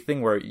daily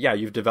thing where, yeah,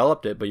 you've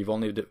developed it, but you've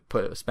only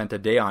spent a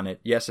day on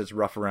it. Yes, it's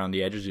rough around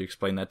the edges. You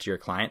explain that to your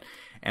client,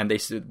 and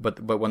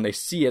but when they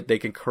see it, they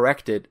can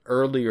correct it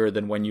earlier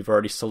than when you've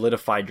already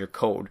solidified your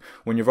code,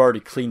 when you've already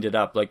cleaned it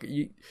up. Like,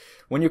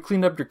 when you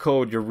cleaned up your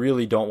code, you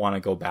really don't want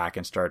to go back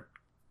and start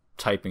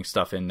typing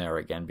stuff in there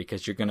again,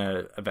 because you're going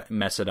to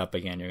mess it up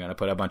again. You're going to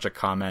put a bunch of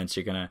comments,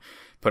 you're going to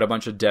put a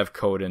bunch of dev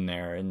code in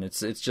there, and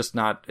it's just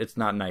not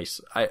nice.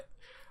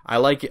 I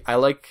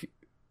like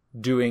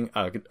doing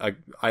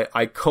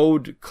I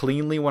code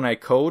cleanly when I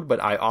code,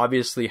 but I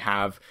obviously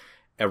have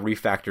a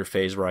refactor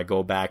phase where I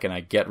go back and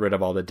I get rid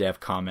of all the dev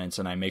comments,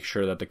 and I make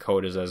sure that the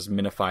code is as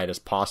minified as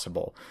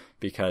possible,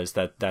 because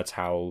that's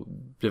how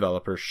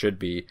developers should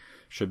be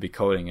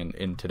coding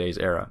in today's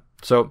era.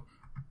 So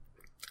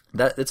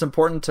that it's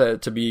important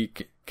to be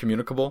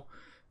communicable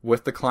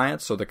with the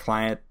client, so the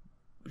client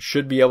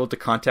should be able to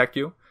contact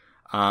you.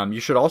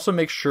 You should also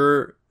make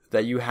sure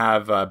that you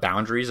have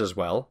boundaries as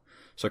well.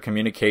 So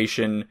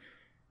communication,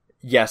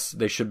 yes,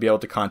 they should be able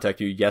to contact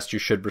you. Yes, you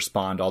should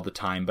respond all the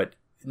time, but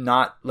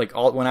not like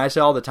when I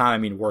say all the time, I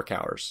mean work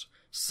hours.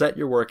 Set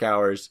your work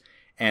hours,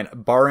 and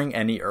barring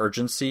any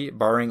urgency,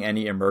 barring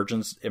any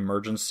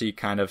emergency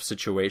kind of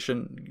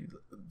situation,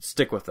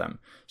 stick with them.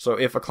 So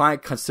if a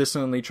client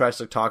consistently tries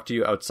to talk to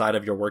you outside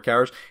of your work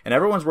hours, and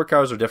everyone's work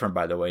hours are different,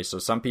 by the way. So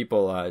some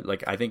people,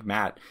 like I think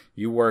Matt,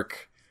 you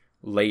work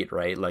late,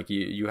 right? Like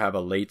you have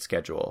a late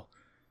schedule.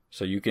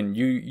 So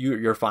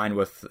you're fine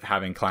with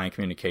having client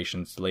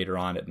communications later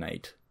on at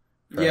night.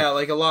 Right? Yeah,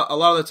 like a lot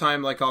of the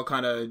time, like I'll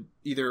kind of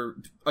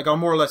I'll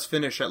more or less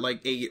finish at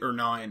like 8 or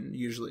 9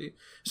 usually.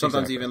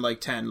 Sometimes exactly. Even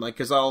like 10, like,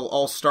 cause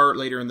I'll start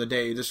later in the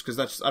day just cause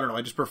that's, I don't know,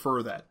 I just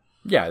prefer that.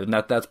 Yeah, and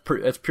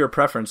that's pure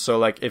preference. So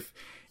like if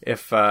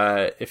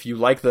you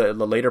like the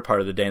later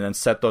part of the day, then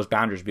set those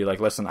boundaries. Be like,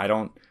 listen,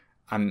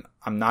 I'm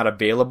not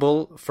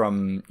available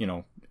from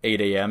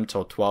 8 a.m.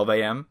 till 12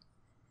 a.m.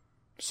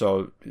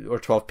 So, or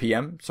 12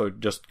 p.m. So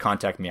just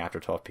contact me after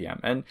 12 p.m.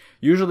 And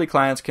usually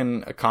clients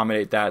can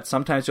accommodate that.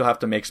 Sometimes you'll have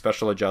to make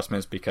special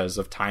adjustments because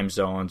of time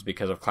zones,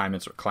 because of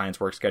clients'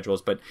 work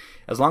schedules. But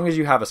as long as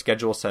you have a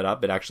schedule set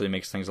up, it actually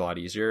makes things a lot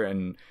easier.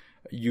 And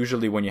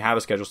usually when you have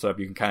a schedule set up,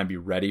 you can kind of be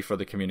ready for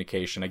the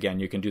communication. Again,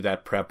 you can do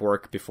that prep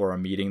work before a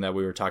meeting that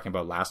we were talking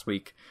about last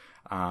week.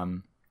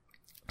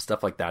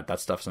 Stuff like that. That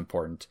stuff's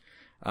important.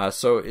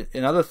 So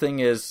another thing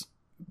is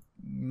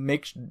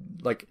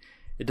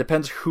it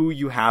depends who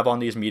you have on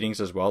these meetings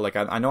as well. Like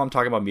I know I'm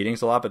talking about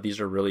meetings a lot, but these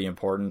are really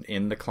important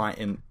in the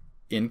client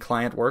in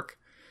client work.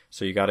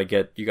 So you got to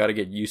get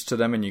used to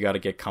them, and you got to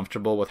get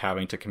comfortable with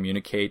having to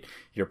communicate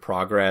your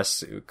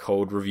progress,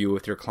 code review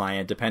with your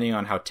client, depending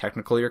on how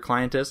technical your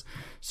client is.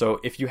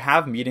 So if you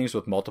have meetings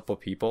with multiple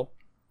people,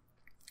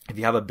 if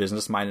you have a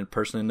business-minded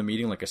person in the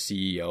meeting, like a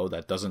CEO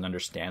that doesn't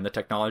understand the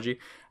technology,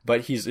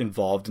 but he's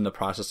involved in the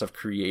process of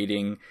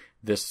creating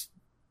this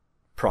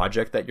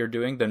project that you're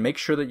doing, then make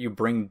sure that you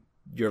bring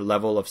your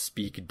level of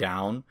speak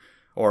down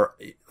or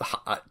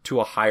to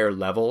a higher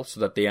level so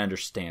that they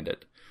understand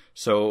it.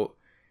 So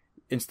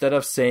instead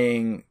of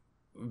saying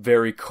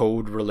very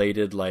code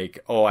related, like,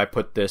 oh, I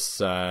put this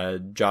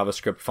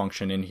JavaScript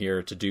function in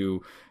here to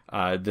do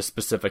this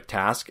specific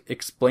task,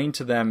 explain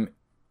to them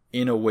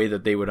in a way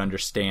that they would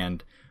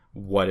understand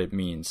what it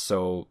means.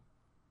 So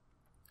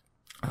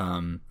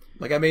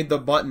like I made the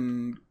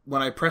button,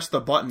 when I press the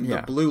button,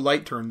 the blue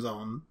light turns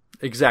on.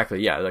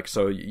 Exactly. Yeah. Like,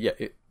 so yeah,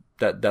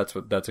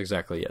 that's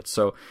exactly it.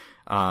 So,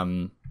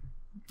 I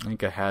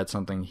think I had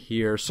something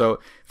here. So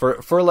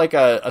for like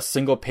a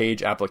single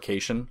page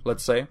application,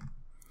 let's say,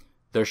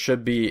 it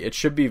should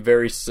be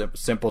very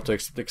simple to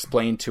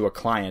explain to a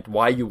client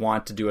why you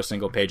want to do a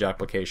single page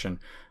application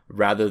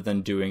rather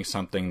than doing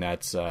something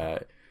that's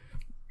the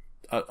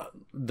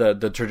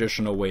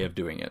traditional way of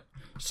doing it.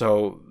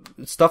 So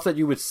stuff that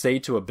you would say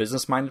to a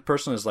business-minded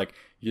person is like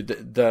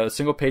the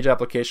single-page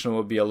application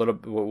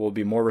will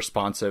be more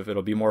responsive.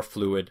 It'll be more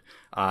fluid.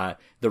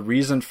 The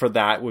reason for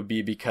that would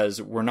be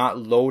because we're not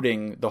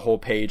loading the whole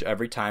page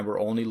every time. We're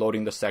only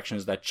loading the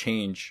sections that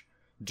change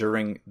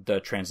during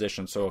the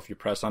transition. So if you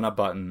press on a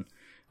button,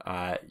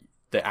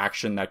 the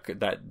action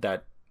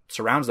that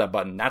surrounds that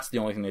button, that's the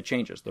only thing that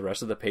changes. The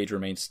rest of the page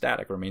remains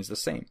static, remains the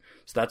same.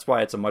 So that's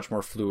why it's a much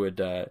more fluid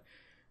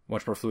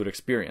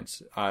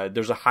experience.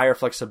 There's a higher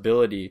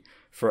flexibility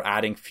for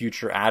adding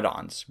future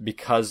add-ons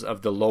because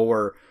of the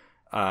lower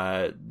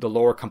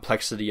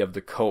complexity of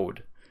the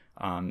code.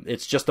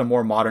 It's just a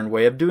more modern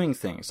way of doing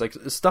things. Like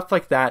stuff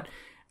like that.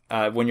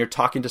 When you're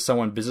talking to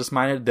someone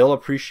business-minded, they'll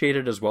appreciate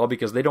it as well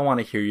because they don't want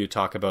to hear you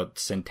talk about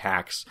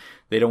syntax.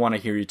 They don't want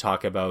to hear you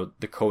talk about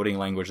the coding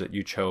language that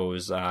you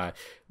chose.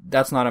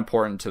 That's not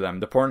important to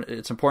them.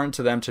 It's important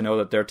to them to know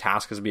that their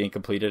task is being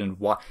completed, and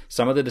what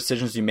some of the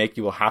decisions you make,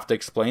 you will have to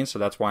explain. So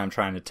that's why I'm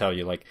trying to tell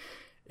you, like,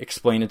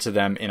 explain it to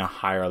them in a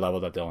higher level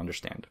that they'll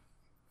understand.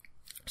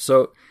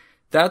 So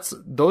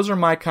those are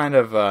my kind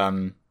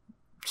of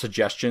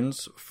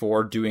suggestions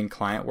for doing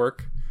client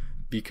work.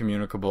 Be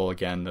communicable.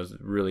 Again, those are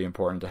really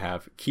important to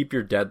have. Keep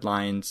your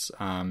deadlines.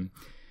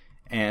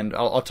 And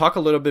I'll talk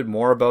a little bit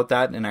more about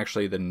that in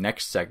actually the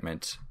next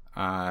segment,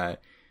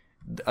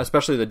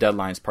 especially the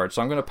deadlines part.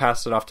 So I'm going to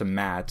pass it off to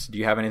Matt. Do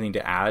you have anything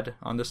to add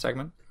on this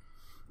segment?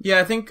 Yeah,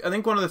 I think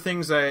one of the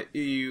things that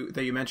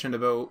you mentioned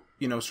about,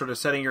 sort of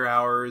setting your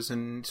hours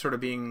and sort of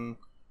being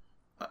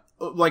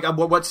like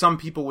what some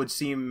people would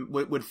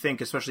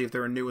think, especially if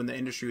they're new in the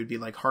industry, would be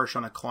like harsh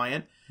on a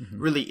client,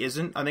 really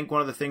isn't. I think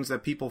one of the things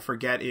that people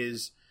forget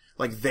is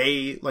like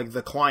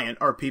the client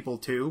are people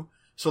too.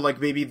 So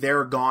like maybe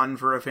they're gone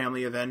for a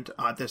family event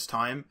at this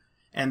time,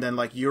 and then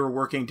like you're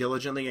working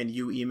diligently and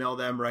you email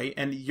them, right?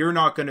 And you're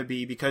not going to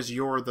be, because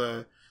you're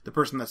the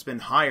person that's been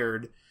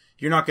hired,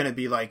 you're not going to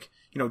be like,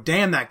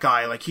 damn that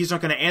guy, like he's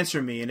not going to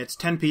answer me and it's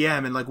 10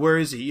 p.m. and like, where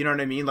is he? You know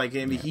what I mean? Like,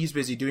 I mean, he's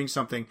busy doing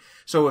something.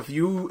 So if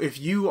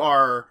you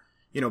are,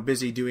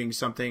 busy doing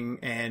something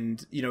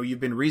and, you've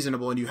been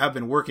reasonable and you have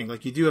been working,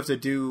 like you do have to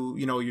do,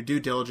 your due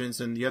diligence,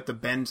 and you have to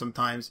bend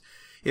sometimes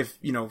if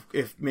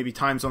maybe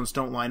time zones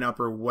don't line up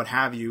or what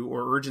have you,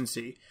 or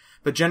urgency.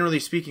 But generally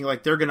speaking,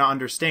 like they're going to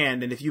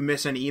understand. And if you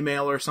miss an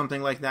email or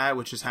something like that,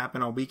 which has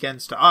happened on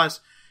weekends to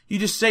us, you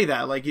just say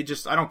that, like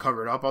I don't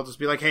cover it up. I'll just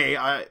be like, hey,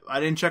 I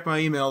didn't check my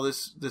email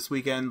this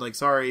weekend. Like,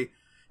 sorry,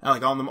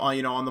 like on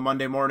the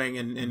Monday morning,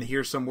 and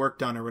here's some work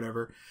done or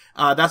whatever.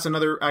 That's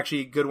another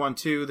actually good one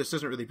too. This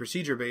isn't really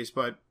procedure based,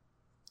 but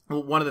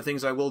one of the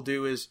things I will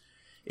do is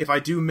if I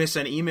do miss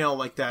an email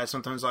like that,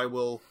 sometimes I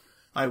will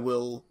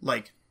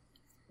like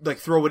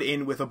throw it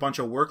in with a bunch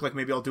of work. Like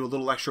maybe I'll do a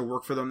little extra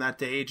work for them that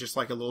day, just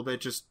like a little bit,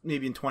 just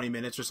maybe in 20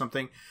 minutes or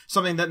something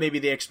that maybe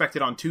they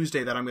expected on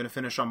Tuesday that I'm going to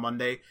finish on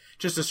Monday,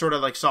 just to sort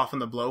of like soften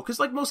the blow.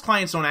 Cause like most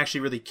clients don't actually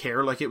really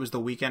care, like it was the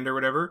weekend or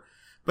whatever,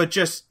 but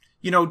just,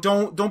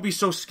 don't be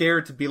so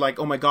scared to be like,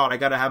 oh my God, I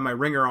got to have my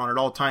ringer on at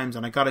all times.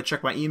 And I got to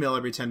check my email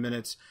every 10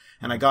 minutes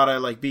and I got to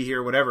like be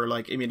here, whatever.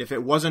 Like, I mean, if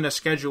it wasn't a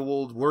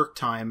scheduled work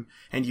time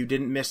and you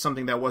didn't miss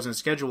something that wasn't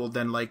scheduled,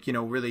 then like,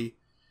 really,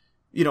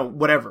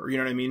 whatever, you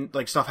know what I mean?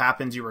 Like stuff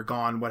happens, you were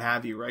gone, what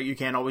have you, right? You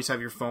can't always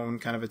have your phone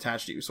kind of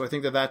attached to you. So I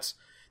think that's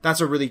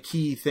a really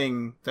key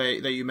thing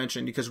that you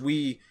mentioned, because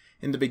we,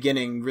 in the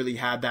beginning, really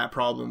had that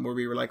problem where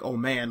we were like, oh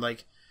man,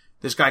 like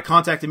this guy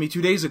contacted me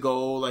 2 days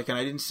ago, like, and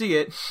I didn't see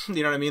it.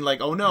 You know what I mean?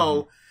 Like, oh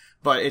no,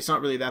 but it's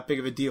not really that big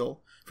of a deal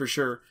for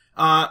sure.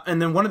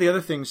 And then one of the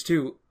other things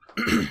too,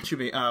 excuse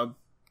me,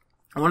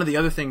 one of the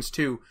other things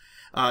too,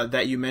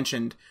 that you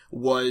mentioned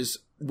was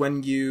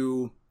when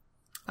you,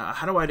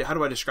 how do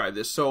I describe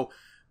this? So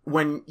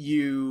when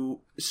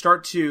you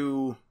start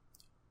to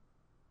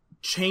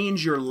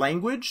change your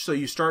language, so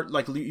you start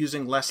like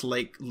using less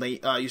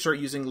you start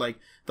using like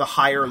the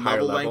higher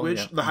level language,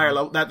 yeah. The higher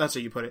level, that's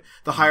how you put it,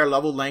 the higher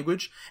level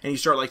language, and you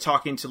start like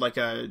talking to like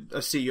a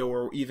CEO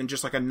or even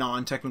just like a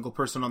non-technical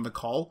person on the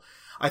call.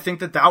 I think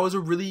that was a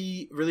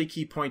really, really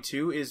key point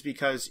too, is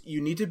because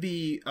you need to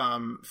be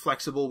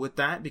flexible with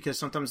that, because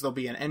sometimes there'll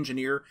be an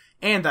engineer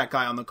and that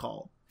guy on the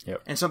call.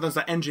 Yep. And sometimes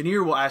the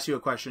engineer will ask you a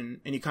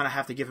question and you kind of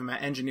have to give him an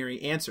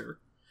engineering answer.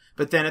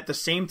 But then at the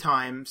same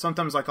time,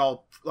 sometimes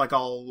I'll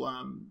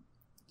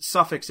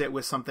suffix it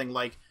with something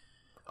like,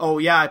 oh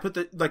yeah, I put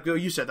the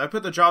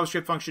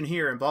JavaScript function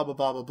here and blah, blah,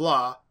 blah, blah,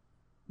 blah,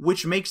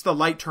 which makes the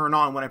light turn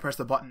on when I press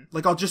the button.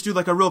 Like I'll just do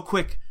like a real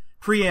quick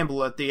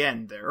preamble at the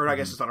end there. Or I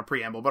guess it's not a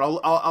preamble, but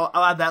I'll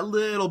add that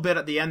little bit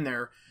at the end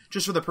there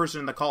just for the person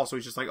in the call. So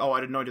he's just like, oh, I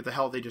didn't know what the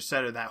hell they just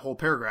said in that whole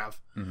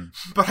paragraph.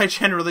 Mm-hmm. But I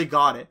generally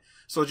got it.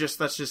 So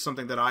that's just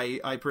something that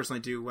I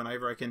personally do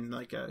whenever I can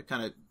like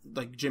kind of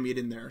like jimmy it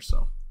in there.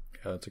 So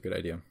yeah, that's a good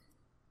idea.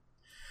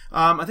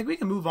 I think we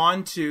can move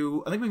on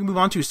to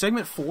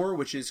segment 4,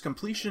 which is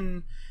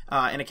completion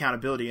and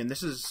accountability. And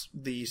this is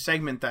the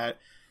segment that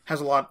has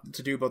a lot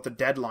to do about the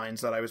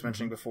deadlines that I was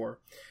mentioning before.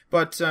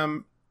 But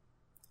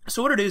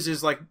So what it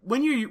is like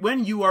when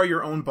you are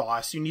your own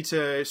boss, you need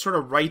to sort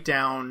of write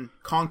down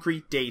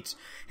concrete dates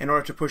in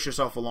order to push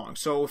yourself along.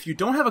 So if you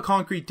don't have a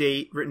concrete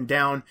date written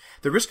down,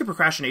 the risk of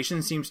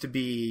procrastination seems to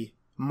be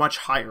much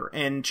higher,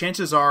 and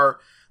chances are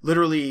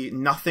literally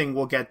nothing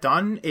will get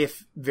done,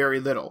 if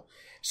very little.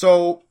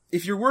 So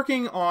if you're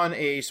working on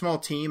a small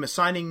team,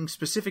 assigning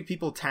specific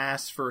people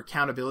tasks for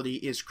accountability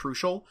is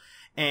crucial.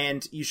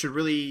 And you should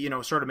really,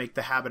 sort of make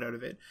the habit out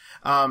of it.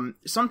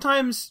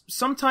 Sometimes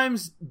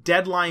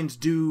deadlines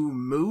do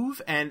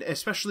move, and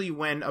especially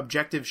when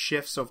objective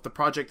shifts. So if the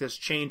project has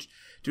changed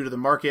due to the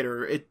market,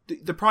 or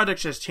the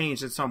project has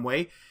changed in some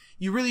way,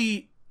 you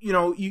really,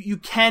 you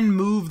can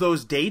move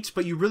those dates,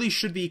 but you really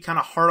should be kind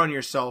of hard on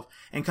yourself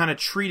and kind of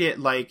treat it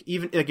like,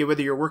 even like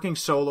whether you're working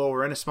solo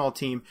or in a small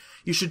team,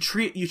 you should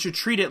treat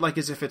it like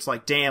as if it's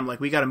like, damn,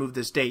 like we got to move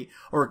this date,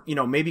 or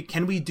maybe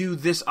can we do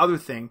this other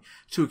thing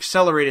to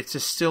accelerate it to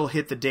still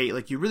hit the date?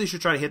 Like you really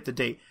should try to hit the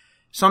date.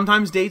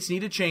 Sometimes dates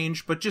need to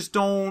change, but just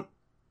don't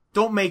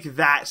make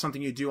that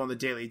something you do on the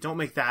daily. Don't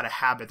make that a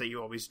habit that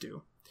you always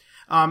do.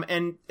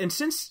 And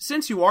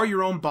since you are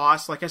your own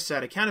boss, like I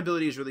said,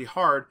 accountability is really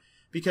hard.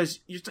 Because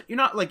you're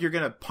not like you're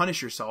going to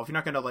punish yourself. You're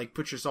not going to like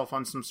put yourself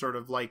on some sort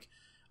of like,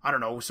 I don't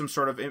know, some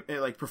sort of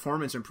like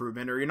performance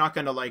improvement, or you're not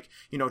going to like,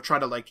 try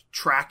to like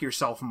track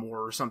yourself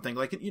more or something.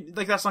 Like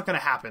that's not going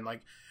to happen.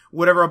 Like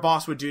whatever a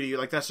boss would do to you,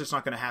 like that's just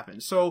not going to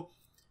happen. So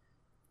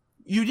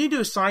you need to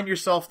assign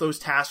yourself those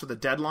tasks with a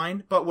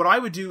deadline. But what I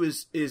would do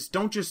is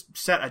don't just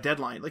set a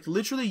deadline. Like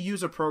literally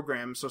use a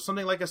program. So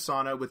something like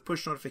Asana with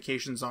push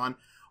notifications on,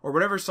 or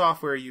whatever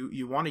software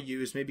you want to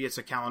use. Maybe it's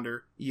a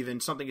calendar, even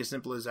something as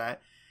simple as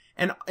that.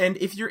 And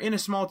if you're in a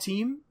small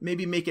team,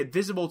 maybe make it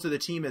visible to the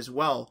team as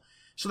well,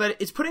 so that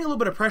it's putting a little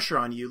bit of pressure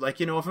on you. Like,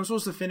 if I'm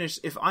supposed to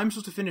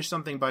finish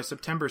something by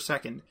September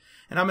 2nd,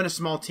 and I'm in a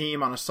small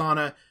team on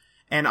Asana,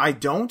 and I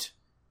don't,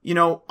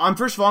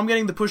 first of all, I'm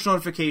getting the push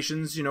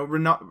notifications,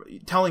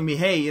 telling me,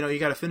 hey, you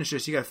got to finish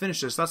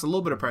this, That's a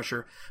little bit of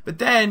pressure. But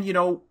then,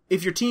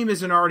 if your team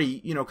isn't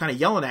already, kind of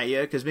yelling at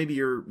you, because maybe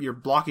you're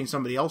blocking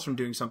somebody else from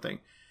doing something,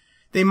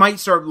 they might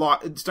start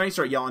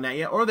yelling at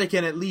you, or they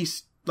can at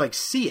least, like,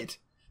 see it.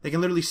 They can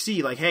literally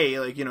see, like, hey,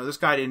 like, this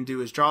guy didn't do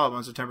his job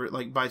on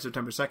by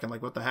September 2nd.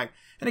 Like, what the heck?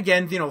 And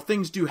again,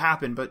 things do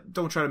happen, but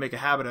don't try to make a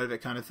habit out of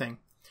it, kind of thing.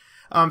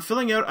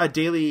 Filling out a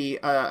daily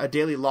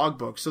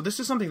logbook. So this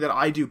is something that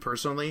I do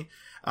personally,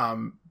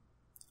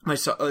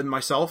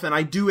 myself, and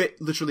I do it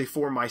literally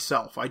for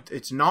myself.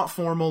 It's not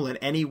formal in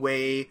any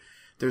way.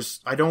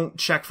 I don't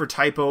check for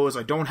typos.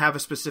 I don't have a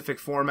specific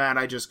format.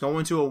 I just go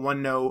into a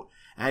OneNote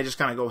and I just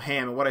kind of go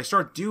ham. And what I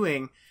start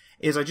doing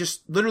is I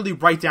just literally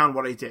write down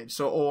what I did.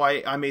 So,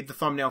 I made the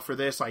thumbnail for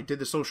this. I did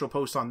the social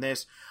post on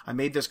this. I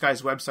made this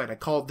guy's website. I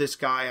called this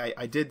guy.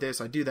 I did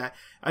this. I do that.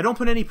 I don't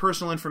put any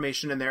personal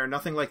information in there.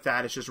 Nothing like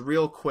that. It's just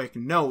real quick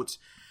notes.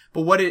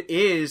 But what it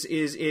is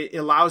it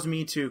allows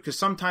me to, because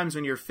sometimes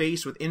when you're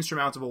faced with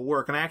insurmountable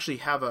work, and I actually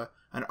have a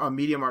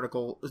Medium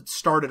article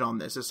started on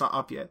this. It's not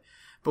up yet.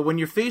 But when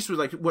you're faced with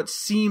like what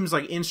seems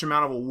like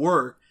insurmountable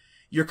work,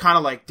 you're kind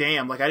of like,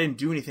 damn, like I didn't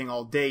do anything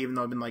all day, even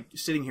though I've been like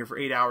sitting here for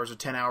 8 hours or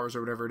 10 hours or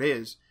whatever it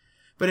is.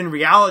 But in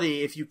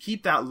reality, if you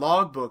keep that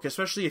logbook,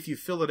 especially if you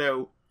fill it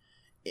out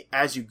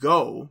as you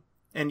go,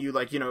 and you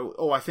like,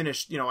 I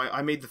finished,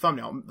 I made the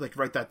thumbnail, like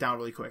write that down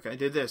really quick. I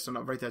did this, and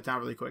I'll write that down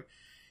really quick.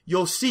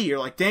 You'll see, you're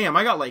like, damn,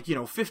 I got like,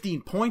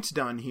 15 points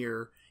done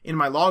here in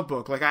my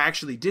logbook. Like I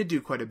actually did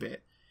do quite a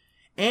bit.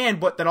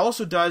 And what that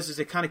also does is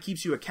it kind of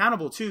keeps you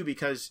accountable too,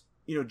 because,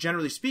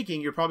 generally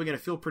speaking, you're probably going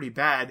to feel pretty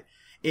bad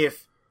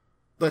if,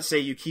 let's say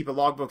you keep a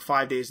logbook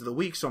 5 days of the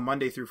week, so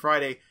Monday through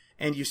Friday,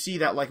 and you see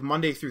that like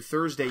Monday through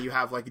Thursday you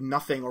have like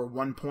nothing or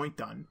 1 point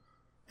done.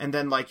 And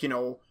then like,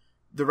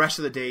 the rest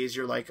of the days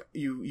you're like,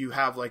 you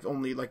have like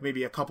only like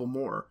maybe a couple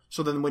more.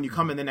 So then when you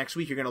come in the next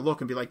week, you're going to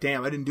look and be like,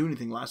 damn, I didn't do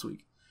anything last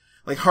week.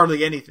 Like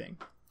hardly anything.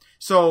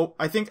 So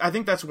I think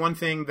that's one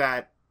thing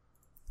that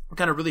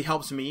kind of really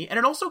helps me. And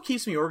it also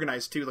keeps me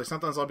organized too. Like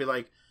sometimes I'll be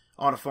like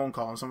on a phone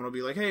call and someone will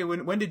be like, hey,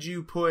 when did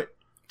you put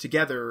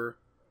together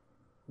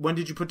my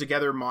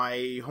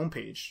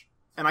homepage?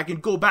 And I can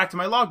go back to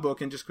my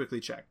logbook and just quickly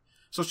check.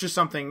 So it's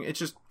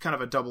just kind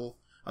of a double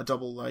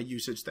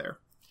usage there.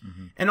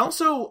 Mm-hmm. And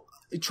also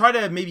try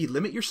to maybe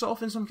limit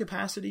yourself in some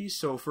capacity.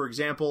 So for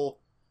example,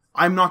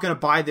 I'm not going to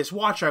buy this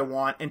watch I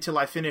want until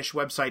I finish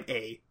website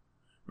A,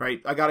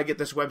 right? I got to get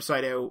this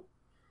website out.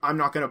 I'm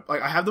not going to,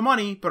 like, I have the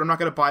money, but I'm not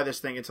going to buy this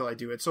thing until I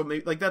do it. So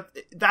maybe, like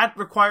that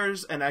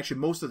requires, and actually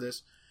most of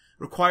this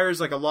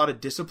requires like a lot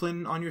of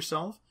discipline on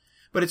yourself.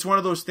 But it's one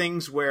of those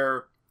things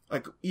where,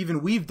 like,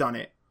 even we've done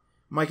it,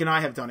 Mike and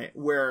I have done it,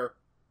 where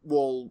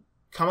we'll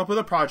come up with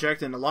a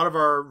project, and a lot of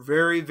our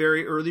very,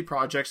 very early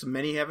projects,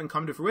 many haven't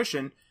come to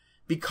fruition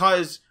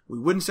because we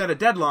wouldn't set a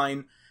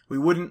deadline. We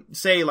wouldn't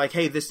say, like,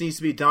 hey, this needs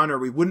to be done, or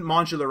we wouldn't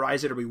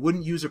modularize it, or we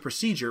wouldn't use a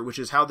procedure, which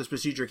is how this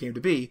procedure came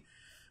to be.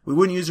 We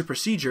wouldn't use a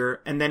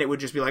procedure, and then it would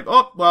just be like,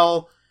 oh,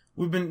 well,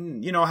 we've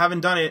been,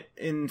 haven't done it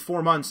in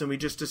 4 months, and we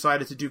just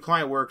decided to do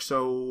client work,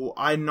 so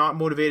I'm not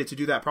motivated to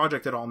do that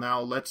project at all now.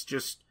 Let's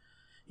just,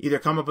 either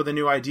come up with a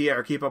new idea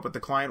or keep up with the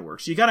client work.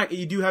 So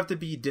you do have to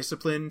be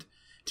disciplined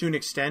to an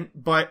extent,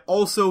 but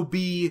also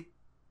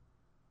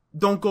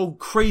don't go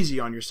crazy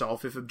on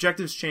yourself. If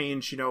objectives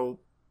change, at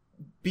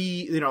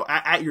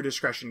your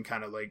discretion,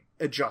 kind of like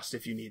adjust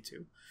if you need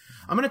to.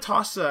 I think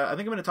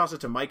I'm going to toss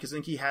it to Mike, because I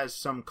think he has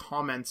some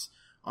comments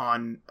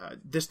on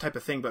this type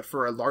of thing, but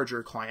for a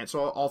larger client.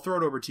 So I'll throw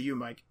it over to you,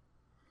 Mike.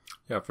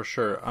 Yeah, for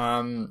sure.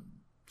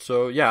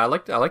 So yeah, I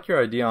like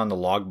your idea on the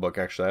logbook.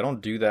 Actually, I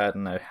don't do that,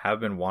 and I have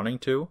been wanting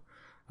to.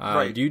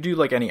 Right. Do you do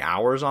like any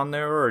hours on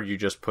there, or do you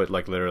just put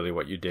like literally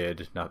what you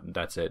did?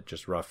 That's it,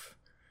 just rough.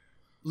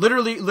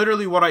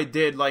 Literally what I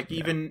did. Like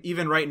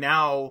even right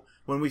now,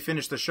 when we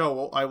finish the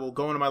show, I will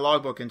go into my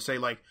logbook and say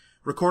like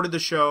recorded the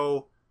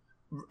show,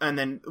 and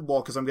then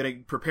because I'm going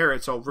to prepare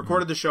it, so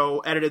recorded the show,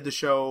 edited the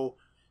show,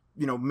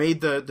 made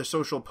the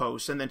social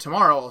posts, and then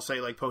tomorrow I'll say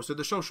like posted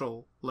the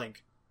social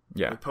link.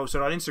 Yeah, post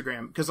it on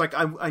Instagram, because like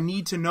I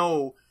need to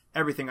know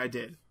everything I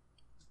did.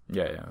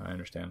 Yeah, I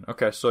understand.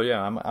 Okay, so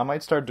yeah, I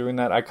might start doing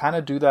that. I kind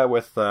of do that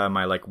with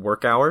my like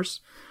work hours,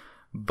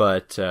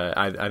 but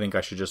I think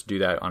I should just do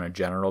that on a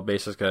general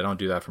basis, because I don't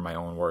do that for my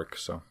own work.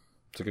 So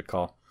it's a good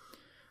call.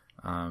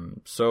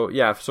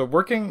 So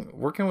working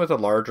with a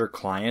larger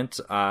client,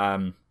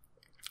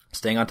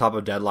 staying on top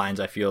of deadlines,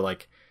 I feel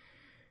like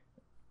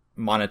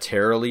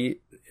monetarily,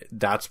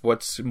 that's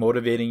what's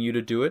motivating you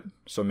to do it.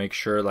 So make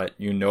sure that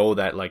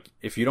that like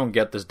if you don't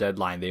get this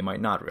deadline, they might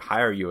not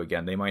hire you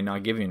again. They might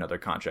not give you another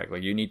contract.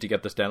 Like you need to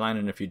get this deadline,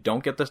 and if you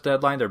don't get this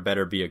deadline, there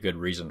better be a good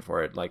reason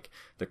for it. Like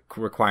the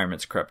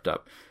requirements crept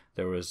up.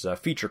 There was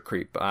feature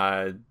creep.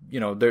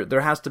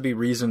 There has to be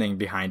reasoning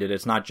behind it.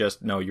 It's not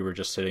just, no, you were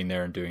just sitting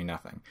there and doing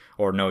nothing.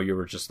 Or no, you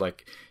were just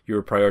like, you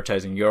were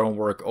prioritizing your own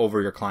work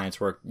over your client's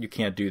work. You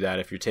can't do that.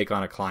 If you take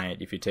on a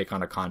client, if you take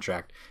on a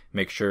contract,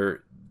 make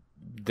sure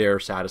they're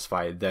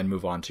satisfied, then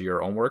move on to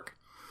your own work.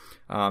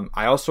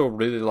 I also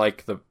really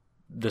like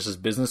this is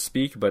business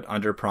speak, but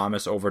under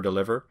promise, over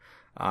deliver.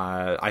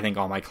 I think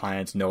all my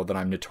clients know that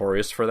I'm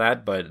notorious for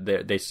that, but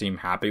they seem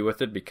happy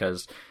with it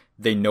because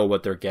they know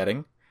what they're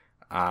getting.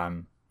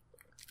 I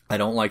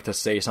don't like to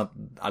say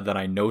something that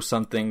I know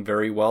something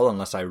very well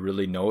unless I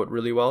really know it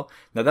really well.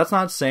 Now, that's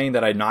not saying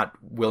that I'm not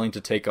willing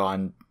to take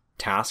on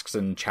tasks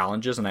and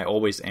challenges, and I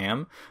always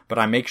am, but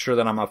I make sure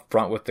that I'm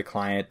upfront with the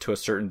client to a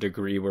certain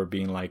degree, where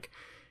being like,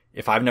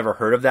 if I've never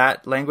heard of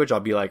that language, I'll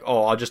be like,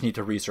 oh, I'll just need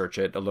to research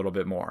it a little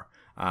bit more.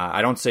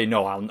 I don't say,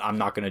 no, I'm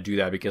not going to do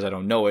that because I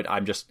don't know it.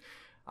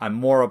 I'm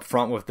more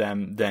upfront with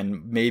them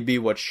than maybe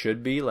what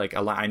should be. Like,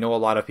 I know a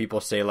lot of people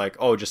say like,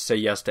 oh, just say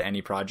yes to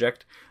any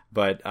project.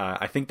 But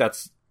I think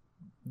that's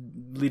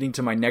leading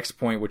to my next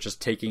point, which is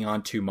taking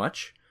on too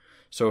much.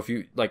 So if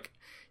you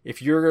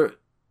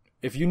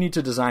need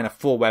to design a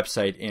full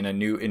website in a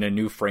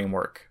new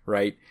framework,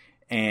 right?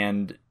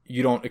 And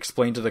you don't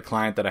explain to the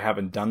client that I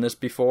haven't done this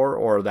before,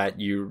 or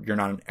that you're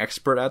not an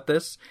expert at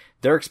this,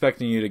 they're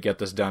expecting you to get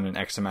this done in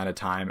X amount of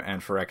time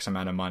and for X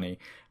amount of money.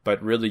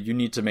 But really, you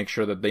need to make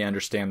sure that they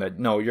understand that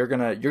no, you're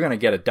gonna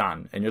get it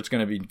done, and it's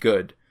gonna be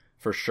good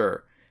for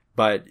sure.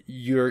 But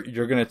you're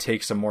gonna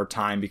take some more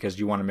time because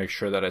you want to make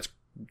sure that it's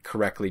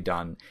correctly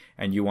done,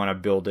 and you want to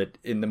build it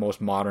in the most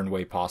modern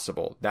way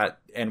possible. That,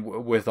 and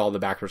with all the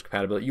backwards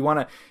compatibility, you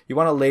want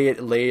to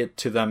lay it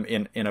to them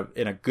in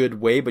a good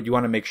way, but you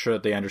want to make sure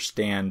that they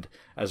understand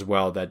as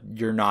well that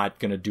you're not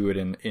going to do it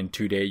in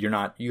 2 days.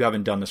 You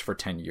haven't done this for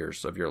 10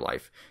 years of your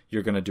life.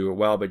 You're going to do it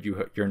well, but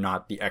you're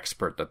not the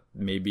expert. That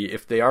maybe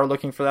if they are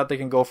looking for that, they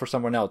can go for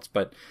someone else.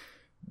 But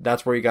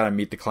that's where you got to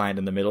meet the client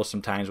in the middle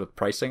sometimes with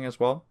pricing as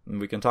well. And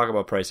we can talk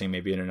about pricing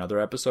maybe in another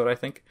episode, I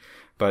think.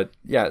 But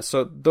yeah,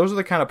 so those are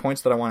the kind of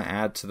points that I want to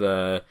add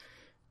to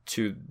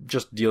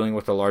just dealing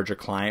with a larger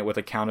client with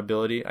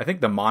accountability. I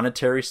think the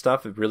monetary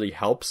stuff, it really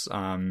helps,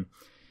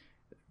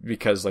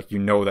 because like,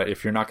 that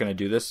if you're not going to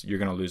do this, you're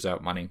going to lose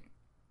out money.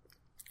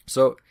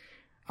 So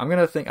I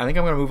think I'm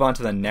going to move on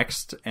to the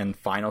next and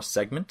final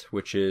segment,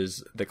 which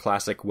is the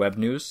classic web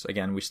news.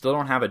 Again, we still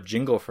don't have a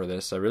jingle for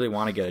this. I really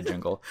want to get a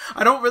jingle.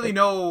 I don't really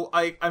know.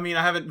 I mean,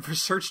 I haven't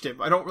researched it,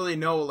 but I don't really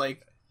know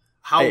like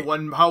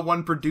how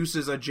one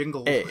produces a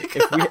jingle. Hey,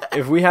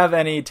 if we have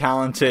any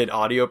talented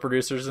audio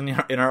producers in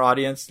our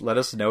audience, let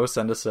us know.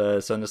 Send us a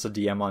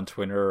DM on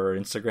Twitter or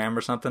Instagram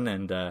or something,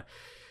 and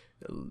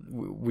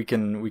we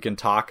can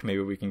talk.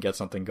 Maybe we can get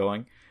something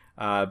going.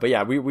 But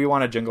yeah, we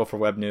want a jingle for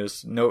web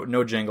news.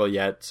 No jingle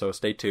yet, so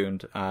stay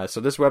tuned.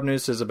 So this web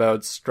news is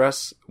about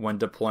stress when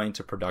deploying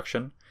to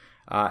production.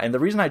 And the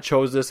reason I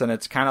chose this, and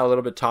it's kind of a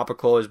little bit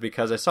topical, is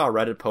because I saw a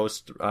Reddit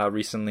post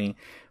recently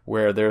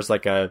where there's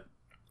like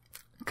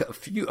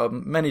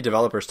many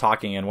developers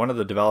talking, and one of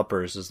the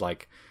developers is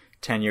like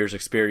 10 years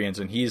experience,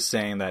 and he's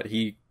saying that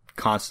he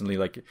constantly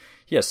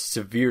he has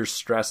severe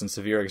stress and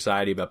severe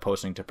anxiety about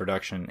posting to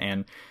production.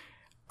 And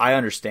I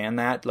understand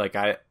that. Like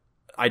I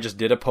just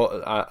did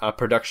a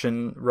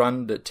production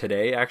run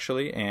today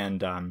actually,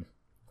 and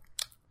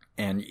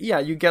yeah,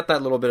 you get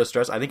that little bit of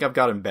stress. I think I've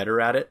gotten better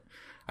at it.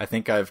 I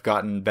think I've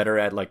gotten better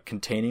at like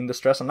containing the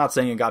stress. I'm not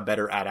saying I got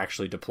better at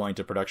actually deploying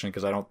to production,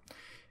 because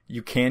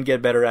you can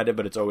get better at it,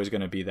 but it's always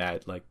going to be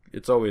that, like,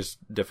 it's always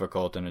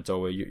difficult, and it's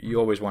always, you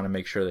always want to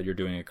make sure that you're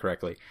doing it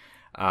correctly.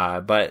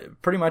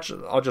 But pretty much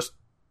I'll just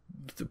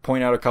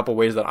point out a couple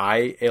ways that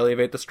I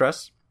alleviate the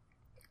stress.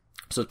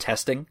 So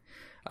testing.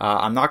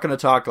 I'm not going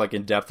to talk like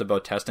in depth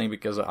about testing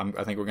because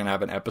I think we're going to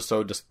have an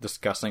episode just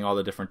discussing all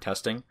the different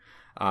testing.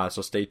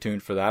 So stay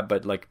tuned for that.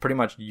 But like pretty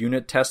much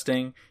unit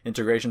testing,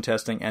 integration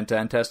testing,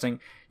 end-to-end testing,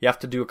 you have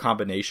to do a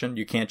combination.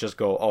 You can't just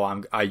go,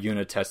 oh, I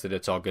unit tested,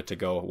 it's all good to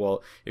go.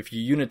 Well, if you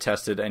unit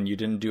tested and you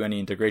didn't do any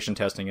integration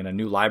testing and a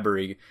new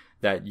library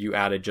that you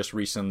added just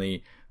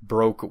recently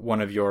broke one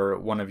of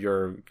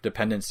your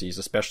dependencies,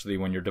 especially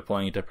when you're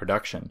deploying it to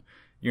production,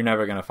 you're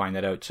never going to find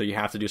that out. So you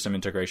have to do some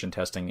integration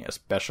testing,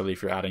 especially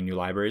if you're adding new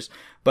libraries.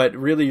 But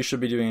really, you should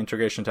be doing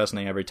integration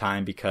testing every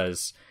time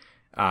because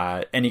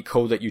any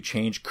code that you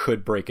change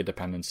could break a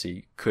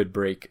dependency, could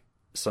break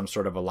some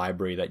sort of a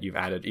library that you've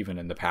added even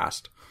in the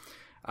past.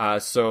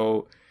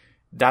 So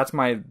that's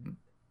my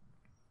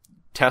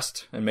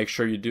test, and make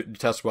sure you do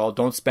test well.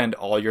 Don't spend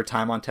all your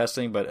time on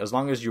testing, but as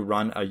long as you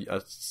run a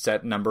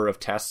set number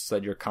of tests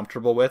that you're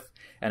comfortable with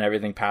and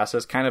everything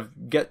passes, kind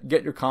of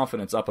get your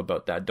confidence up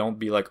about that. Don't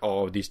be like,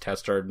 oh, these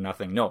tests are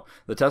nothing. No,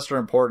 the tests are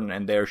important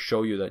and they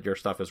show you that your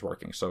stuff is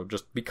working. So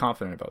just be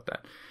confident about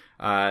that.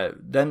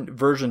 Then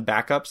version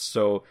backups.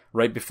 So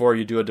right before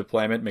you do a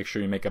deployment, make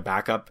sure you make a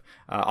backup.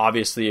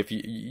 Obviously, if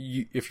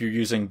you're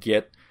using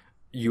Git,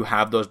 you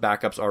have those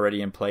backups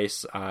already in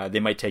place. They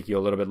might take you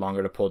a little bit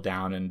longer to pull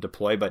down and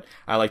deploy, but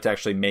I like to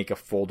actually make a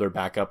folder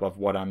backup of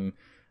what I'm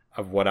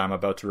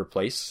about to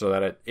replace, so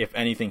that if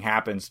anything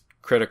happens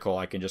critical,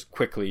 I can just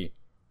quickly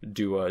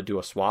do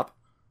a swap.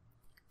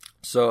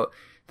 So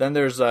then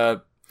there's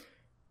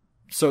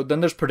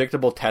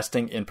predictable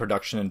testing in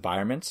production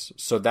environments.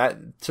 So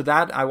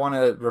that I want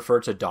to refer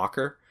to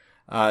Docker.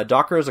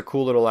 Docker is a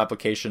cool little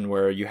application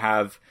where you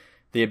have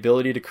the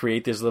ability to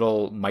create these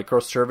little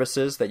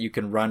microservices that you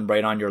can run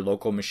right on your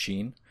local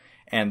machine.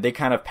 And they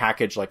kind of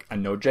package like a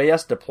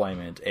Node.js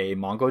deployment, a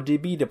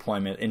MongoDB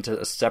deployment into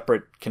a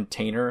separate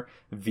container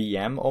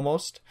VM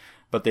almost,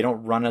 but they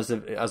don't run as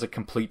a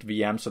complete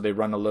VM. So they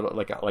run a little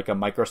like a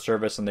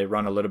microservice, and they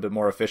run a little bit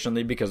more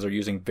efficiently because they're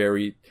using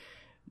the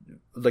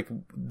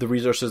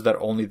resources that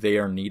only they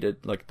are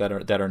needed, like that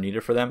are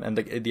needed for them. And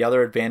the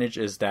other advantage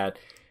is that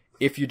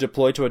if you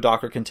deploy to a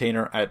Docker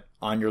container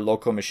on your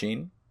local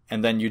machine,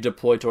 and then you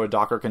deploy to a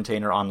Docker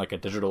container on like a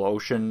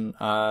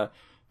DigitalOcean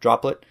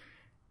droplet,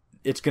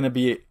 it's going to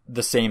be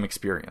the same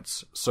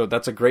experience. So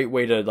that's a great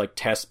way to like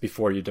test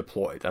before you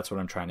deploy. That's what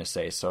I'm trying to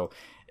say. So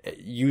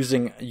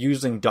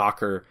using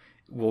Docker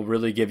will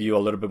really give you a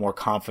little bit more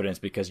confidence,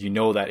 because you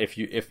know that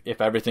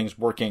if everything's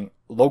working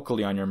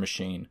locally on your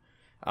machine,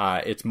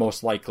 it's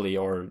most likely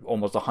or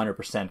almost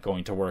 100%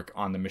 going to work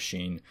on the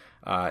machine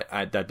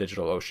that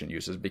DigitalOcean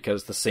uses,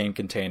 because the same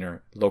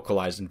container,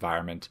 localized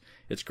environment,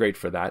 it's great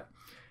for that.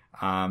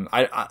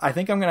 I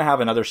think I'm going to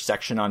have another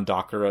section on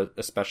Docker,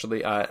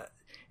 especially,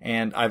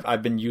 and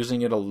I've been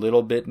using it a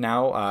little bit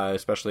now,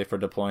 especially for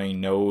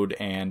deploying Node,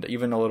 and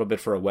even a little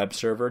bit for a web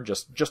server,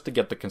 just to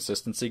get the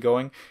consistency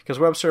going. Because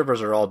web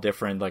servers are all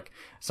different. Like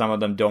some of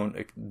them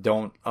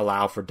don't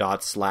allow for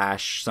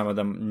 // some of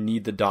them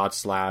need the /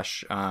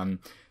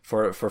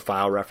 for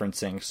file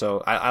referencing.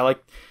 So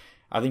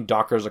I think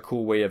Docker is a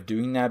cool way of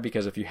doing that,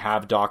 because if you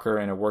have Docker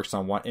and it works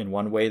in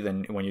one way,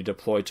 then when you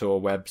deploy to a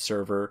web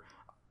server,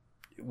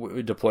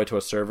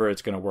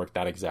 it's going to work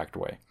that exact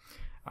way.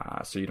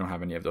 So you don't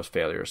have any of those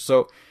failures.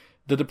 So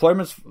the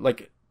deployments,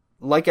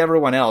 like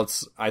everyone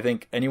else, I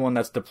think anyone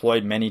that's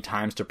deployed many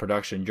times to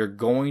production, you're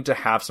going to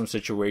have some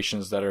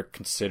situations that are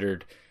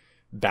considered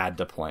bad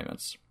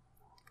deployments.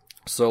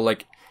 So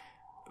like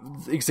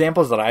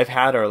examples that I've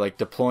had are like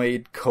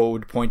deployed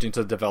code pointing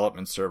to the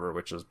development server,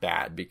 which is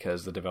bad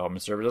because the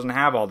development server doesn't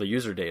have all the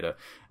user data.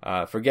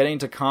 Forgetting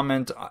to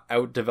comment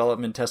out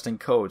development testing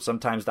code.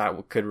 Sometimes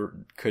that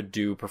could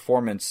do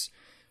performance,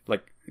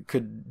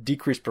 could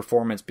decrease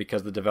performance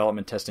because the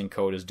development testing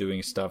code is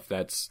doing stuff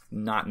that's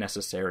not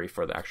necessary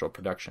for the actual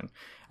production.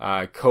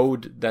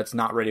 Code that's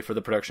not ready for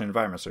the production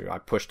environment. So I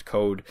pushed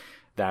code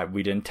that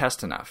we didn't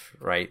test enough,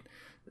 right?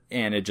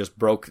 And it just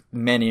broke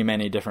many,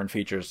 many different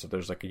features. So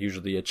there's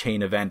usually a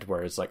chain event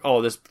where it's like,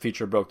 oh, this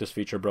feature broke,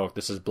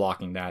 this is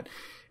blocking that.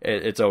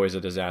 It's always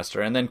a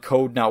disaster. And then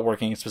code not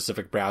working in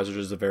specific browsers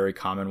is a very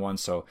common one.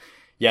 So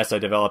yes, I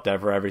developed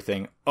that for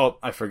everything. Oh,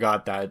 I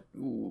forgot that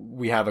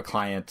we have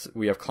clients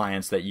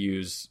that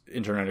use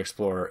Internet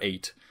Explorer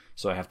 8.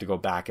 So I have to go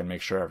back and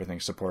make sure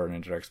everything's supported in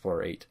Internet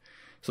Explorer 8.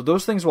 So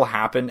those things will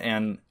happen,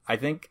 and I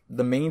think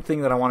the main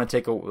thing that I want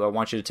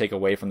you to take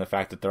away from the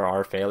fact that there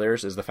are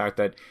failures is the fact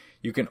that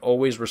you can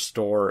always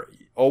restore.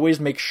 Always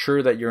make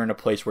sure that you're in a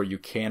place where you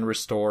can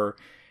restore,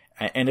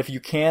 and if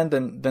you can,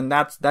 then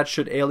that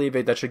should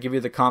alleviate. That should give you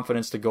the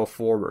confidence to go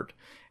forward,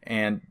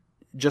 and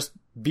just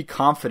be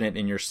confident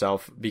in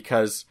yourself,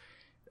 because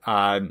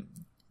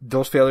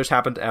those failures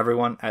happen to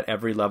everyone at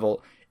every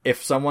level.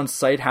 if someone's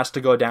site has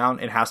to go down,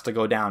 it has to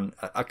go down.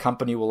 A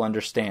company will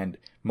understand.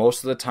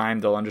 Most of the time,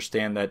 they'll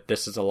understand that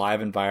this is a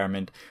live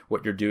environment.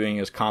 What you're doing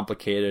is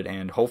complicated,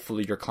 and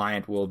hopefully your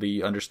client will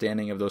be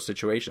understanding of those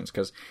situations,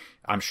 because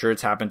I'm sure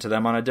it's happened to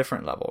them on a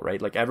different level,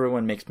 right? Like,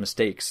 everyone makes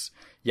mistakes.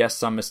 Yes,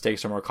 some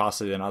mistakes are more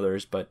costly than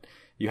others, but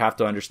you have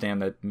to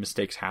understand that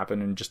mistakes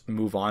happen and just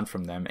move on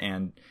from them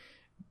and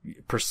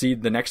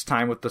proceed the next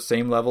time with the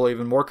same level,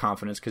 even more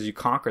confidence, because you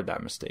conquered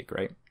that mistake,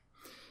 right?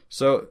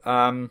 So,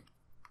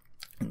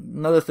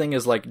 another thing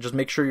is, like, just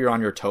make sure you're on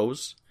your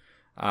toes.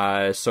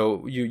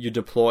 So you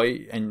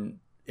deploy, and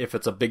if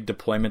it's a big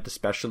deployment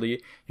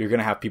especially, you're going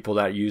to have people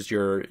that use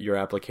your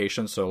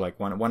application. So, like,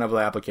 one of the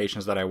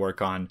applications that I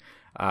work on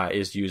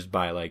is used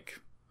by, like,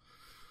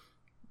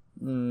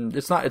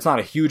 it's not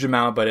a huge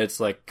amount, but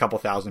it's like a couple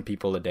thousand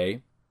people a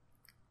day.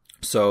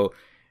 So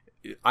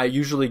I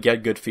usually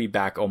get good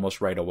feedback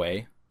almost right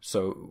away.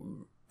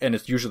 So, and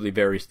it's usually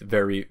very,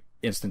 very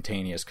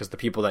instantaneous, because the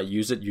people that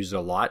use it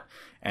a lot,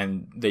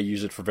 and they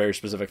use it for very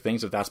specific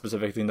things. If that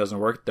specific thing doesn't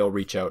work, they'll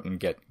reach out and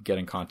get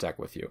in contact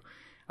with you.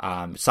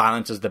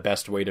 Silence is the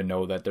best way to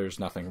know that there's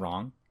nothing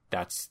wrong.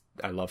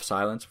 I love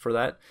silence for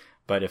that.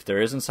 But if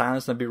there isn't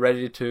silence, then be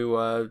ready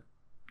to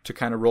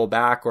kind of roll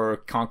back or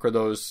conquer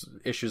those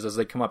issues as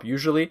they come up.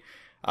 Usually,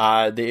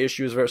 the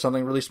issue is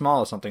something really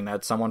small, something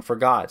that someone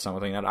forgot,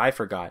 something that I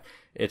forgot.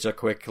 It's a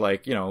quick,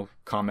 like,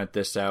 comment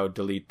this out,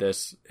 delete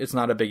this. It's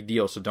not a big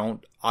deal, so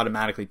don't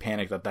automatically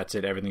panic that that's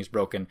it, everything's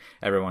broken,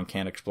 everyone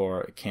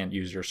can't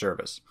use your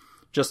service.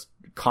 Just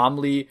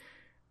calmly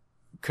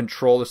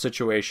control the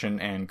situation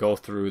and go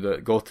through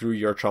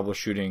your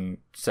troubleshooting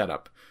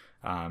setup.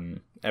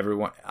 I'm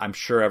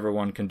sure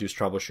everyone can do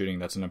troubleshooting.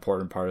 That's an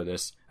important part of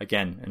this.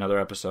 Again, another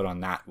episode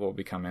on that will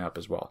be coming up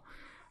as well.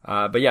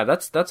 But yeah,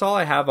 that's all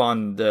I have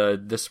on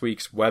this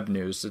week's web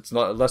news. It's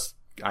less,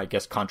 I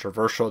guess,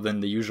 controversial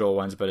than the usual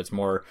ones, but it's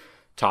more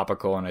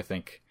topical, and I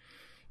think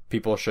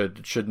people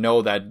should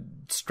know that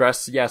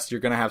stress, yes, you're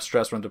going to have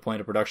stress when deploying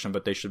to production,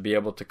 but they should be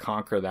able to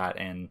conquer that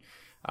and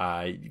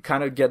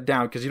kind of get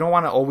down, because you don't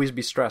want to always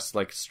be stressed.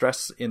 Like,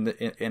 stress in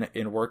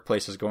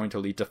workplace is going to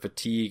lead to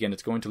fatigue, and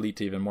it's going to lead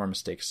to even more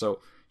mistakes. So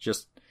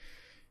just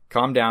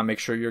calm down, make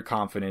sure you're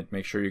confident,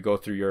 make sure you go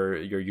through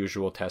your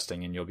usual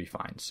testing, and you'll be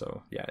fine.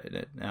 So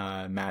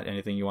yeah, Matt,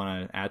 anything you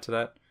want to add to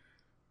that?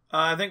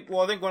 I think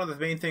one of the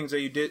main things that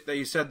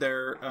you said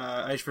there,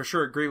 I for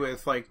sure agree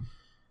with. Like,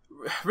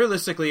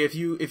 realistically, if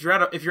you're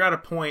at a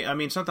point, I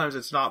mean, sometimes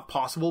it's not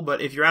possible,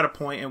 but if you're at a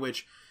point in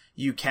which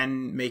you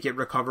can make it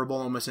recoverable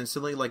almost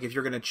instantly, like if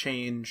you're going to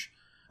change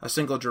a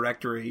single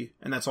directory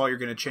and that's all you're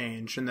going to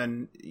change, and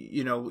then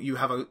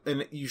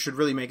you should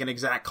really make an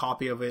exact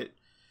copy of it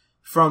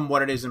from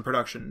what it is in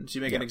production. So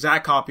you make an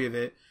exact copy of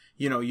it.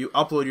 You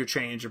upload your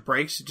change, it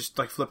breaks, just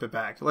like flip it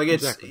back. Like,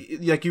 it's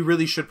like, you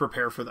really should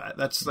prepare for that.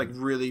 That's like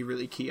really,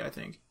 really key, I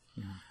think.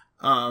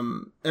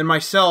 And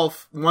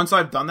myself, once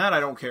I've done that, I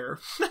don't care.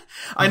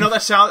 I know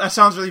that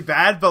sounds really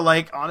bad, but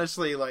like,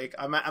 honestly, like,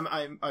 I'm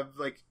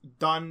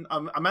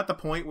at the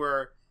point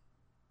where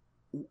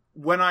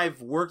when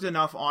I've worked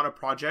enough on a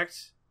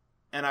project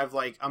and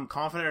I'm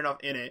confident enough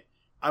in it,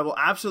 I will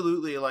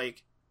absolutely,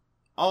 like,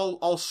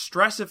 I'll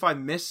stress if I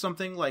miss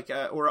something, like,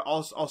 or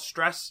I'll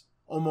stress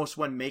almost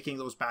when making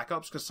those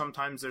backups, because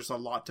sometimes there's a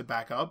lot to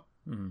back up.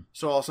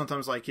 So I'll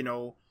sometimes, like,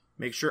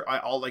 make sure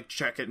I'll like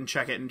check it and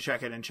check it and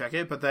check it and check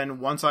it. But then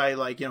once I,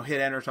 like,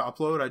 hit enter to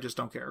upload, I just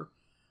don't care.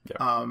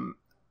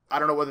 I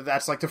don't know whether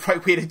that's like the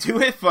right way to do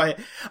it, but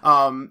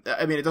I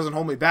mean, it doesn't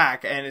hold me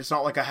back, and it's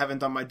not like I haven't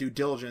done my due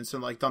diligence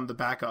and like done the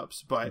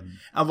backups. But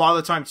a lot of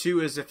the time too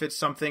is if it's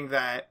something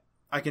that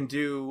I can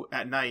do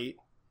at night.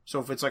 So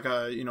if it's like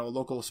a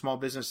local small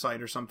business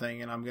site or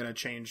something, and I'm gonna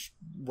change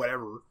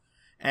whatever,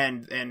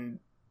 and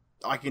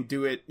I can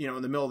do it,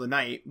 in the middle of the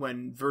night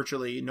when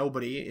virtually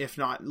nobody, if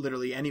not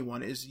literally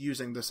anyone, is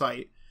using the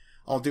site.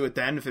 I'll do it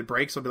then. If it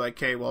breaks, I'll be like,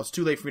 okay, well, it's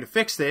too late for me to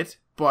fix it,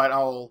 but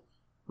I'll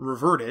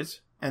revert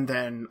it, and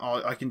then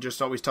I can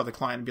just always tell the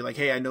client and be like,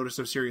 hey, I noticed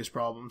a serious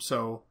problem,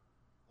 so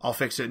I'll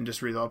fix it and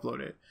just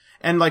re-upload it.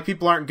 And like,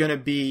 people aren't gonna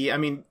be, I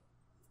mean,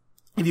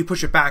 if you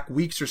push it back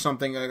weeks or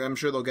something, I'm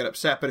sure they'll get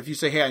upset. But if you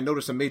say, hey, I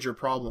noticed a major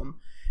problem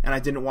and I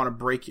didn't want to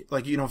break it,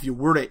 like, if you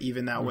word it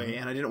even that way,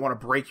 and I didn't want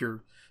to break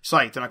your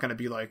site, they're not going to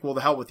be like, well,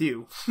 the hell with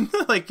you.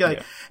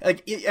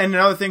 And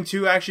another thing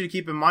too, actually, to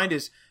keep in mind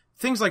is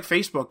things like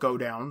Facebook go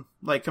down.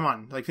 Like, come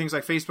on, like, things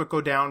like Facebook go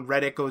down,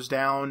 Reddit goes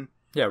down.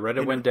 Yeah,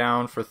 Reddit went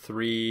down for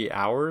 3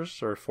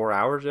 hours or 4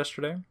 hours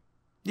yesterday.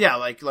 Yeah,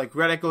 like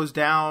Reddit goes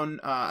down.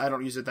 I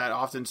don't use it that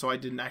often, so I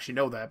didn't actually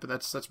know that, but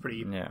that sounds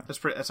pretty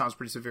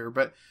severe.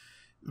 But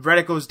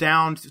Reddit goes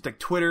down, like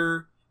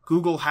Twitter,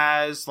 Google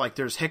has, like,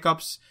 there's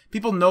hiccups.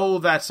 People know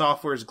that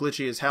software is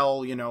glitchy as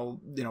hell.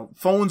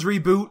 Phones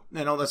reboot.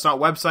 That's not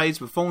websites,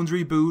 but phones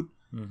reboot.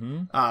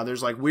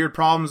 There's like weird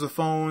problems with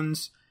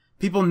phones.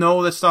 People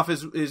know that stuff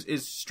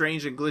is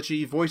strange and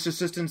glitchy. Voice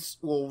assistants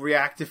will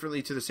react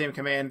differently to the same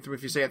command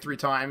if you say it 3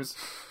 times.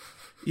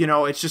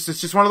 It's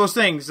just one of those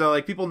things. So,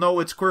 like, people know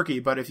it's quirky,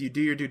 but if you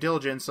do your due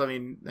diligence, I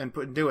mean, and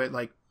do it,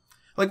 like,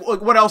 Like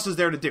what else is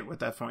there to do at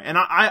that point? And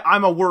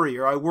I'm a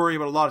worrier. I worry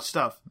about a lot of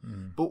stuff.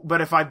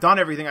 But if I've done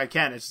everything I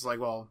can, it's just like,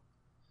 well,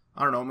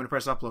 I don't know. I'm going to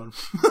press upload.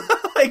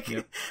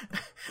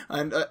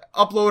 And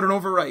upload and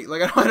overwrite.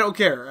 Like I don't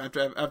care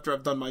after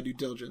I've done my due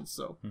diligence.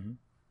 So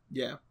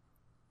yeah.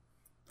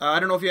 I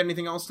don't know if you had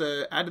anything else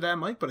to add to that,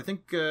 Mike, but I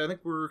think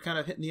we're kind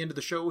of hitting the end of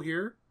the show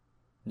here.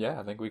 Yeah,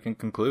 I think we can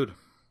conclude.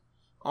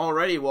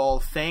 Alrighty, well,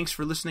 thanks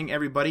for listening,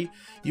 everybody.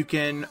 You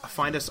can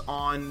find us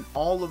on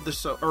all of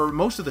the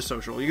most of the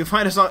social. You can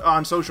find us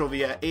on social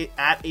via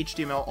at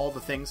HTML All the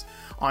Things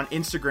on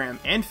Instagram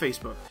and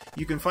Facebook.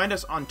 You can find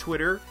us on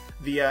Twitter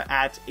via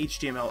at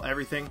HTML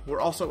Everything. We're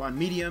also on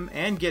Medium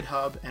and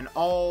GitHub, and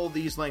all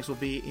these links will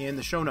be in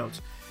the show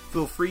notes.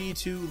 Feel free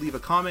to leave a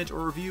comment or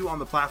review on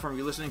the platform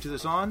you're listening to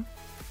this on.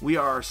 We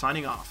are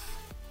signing off.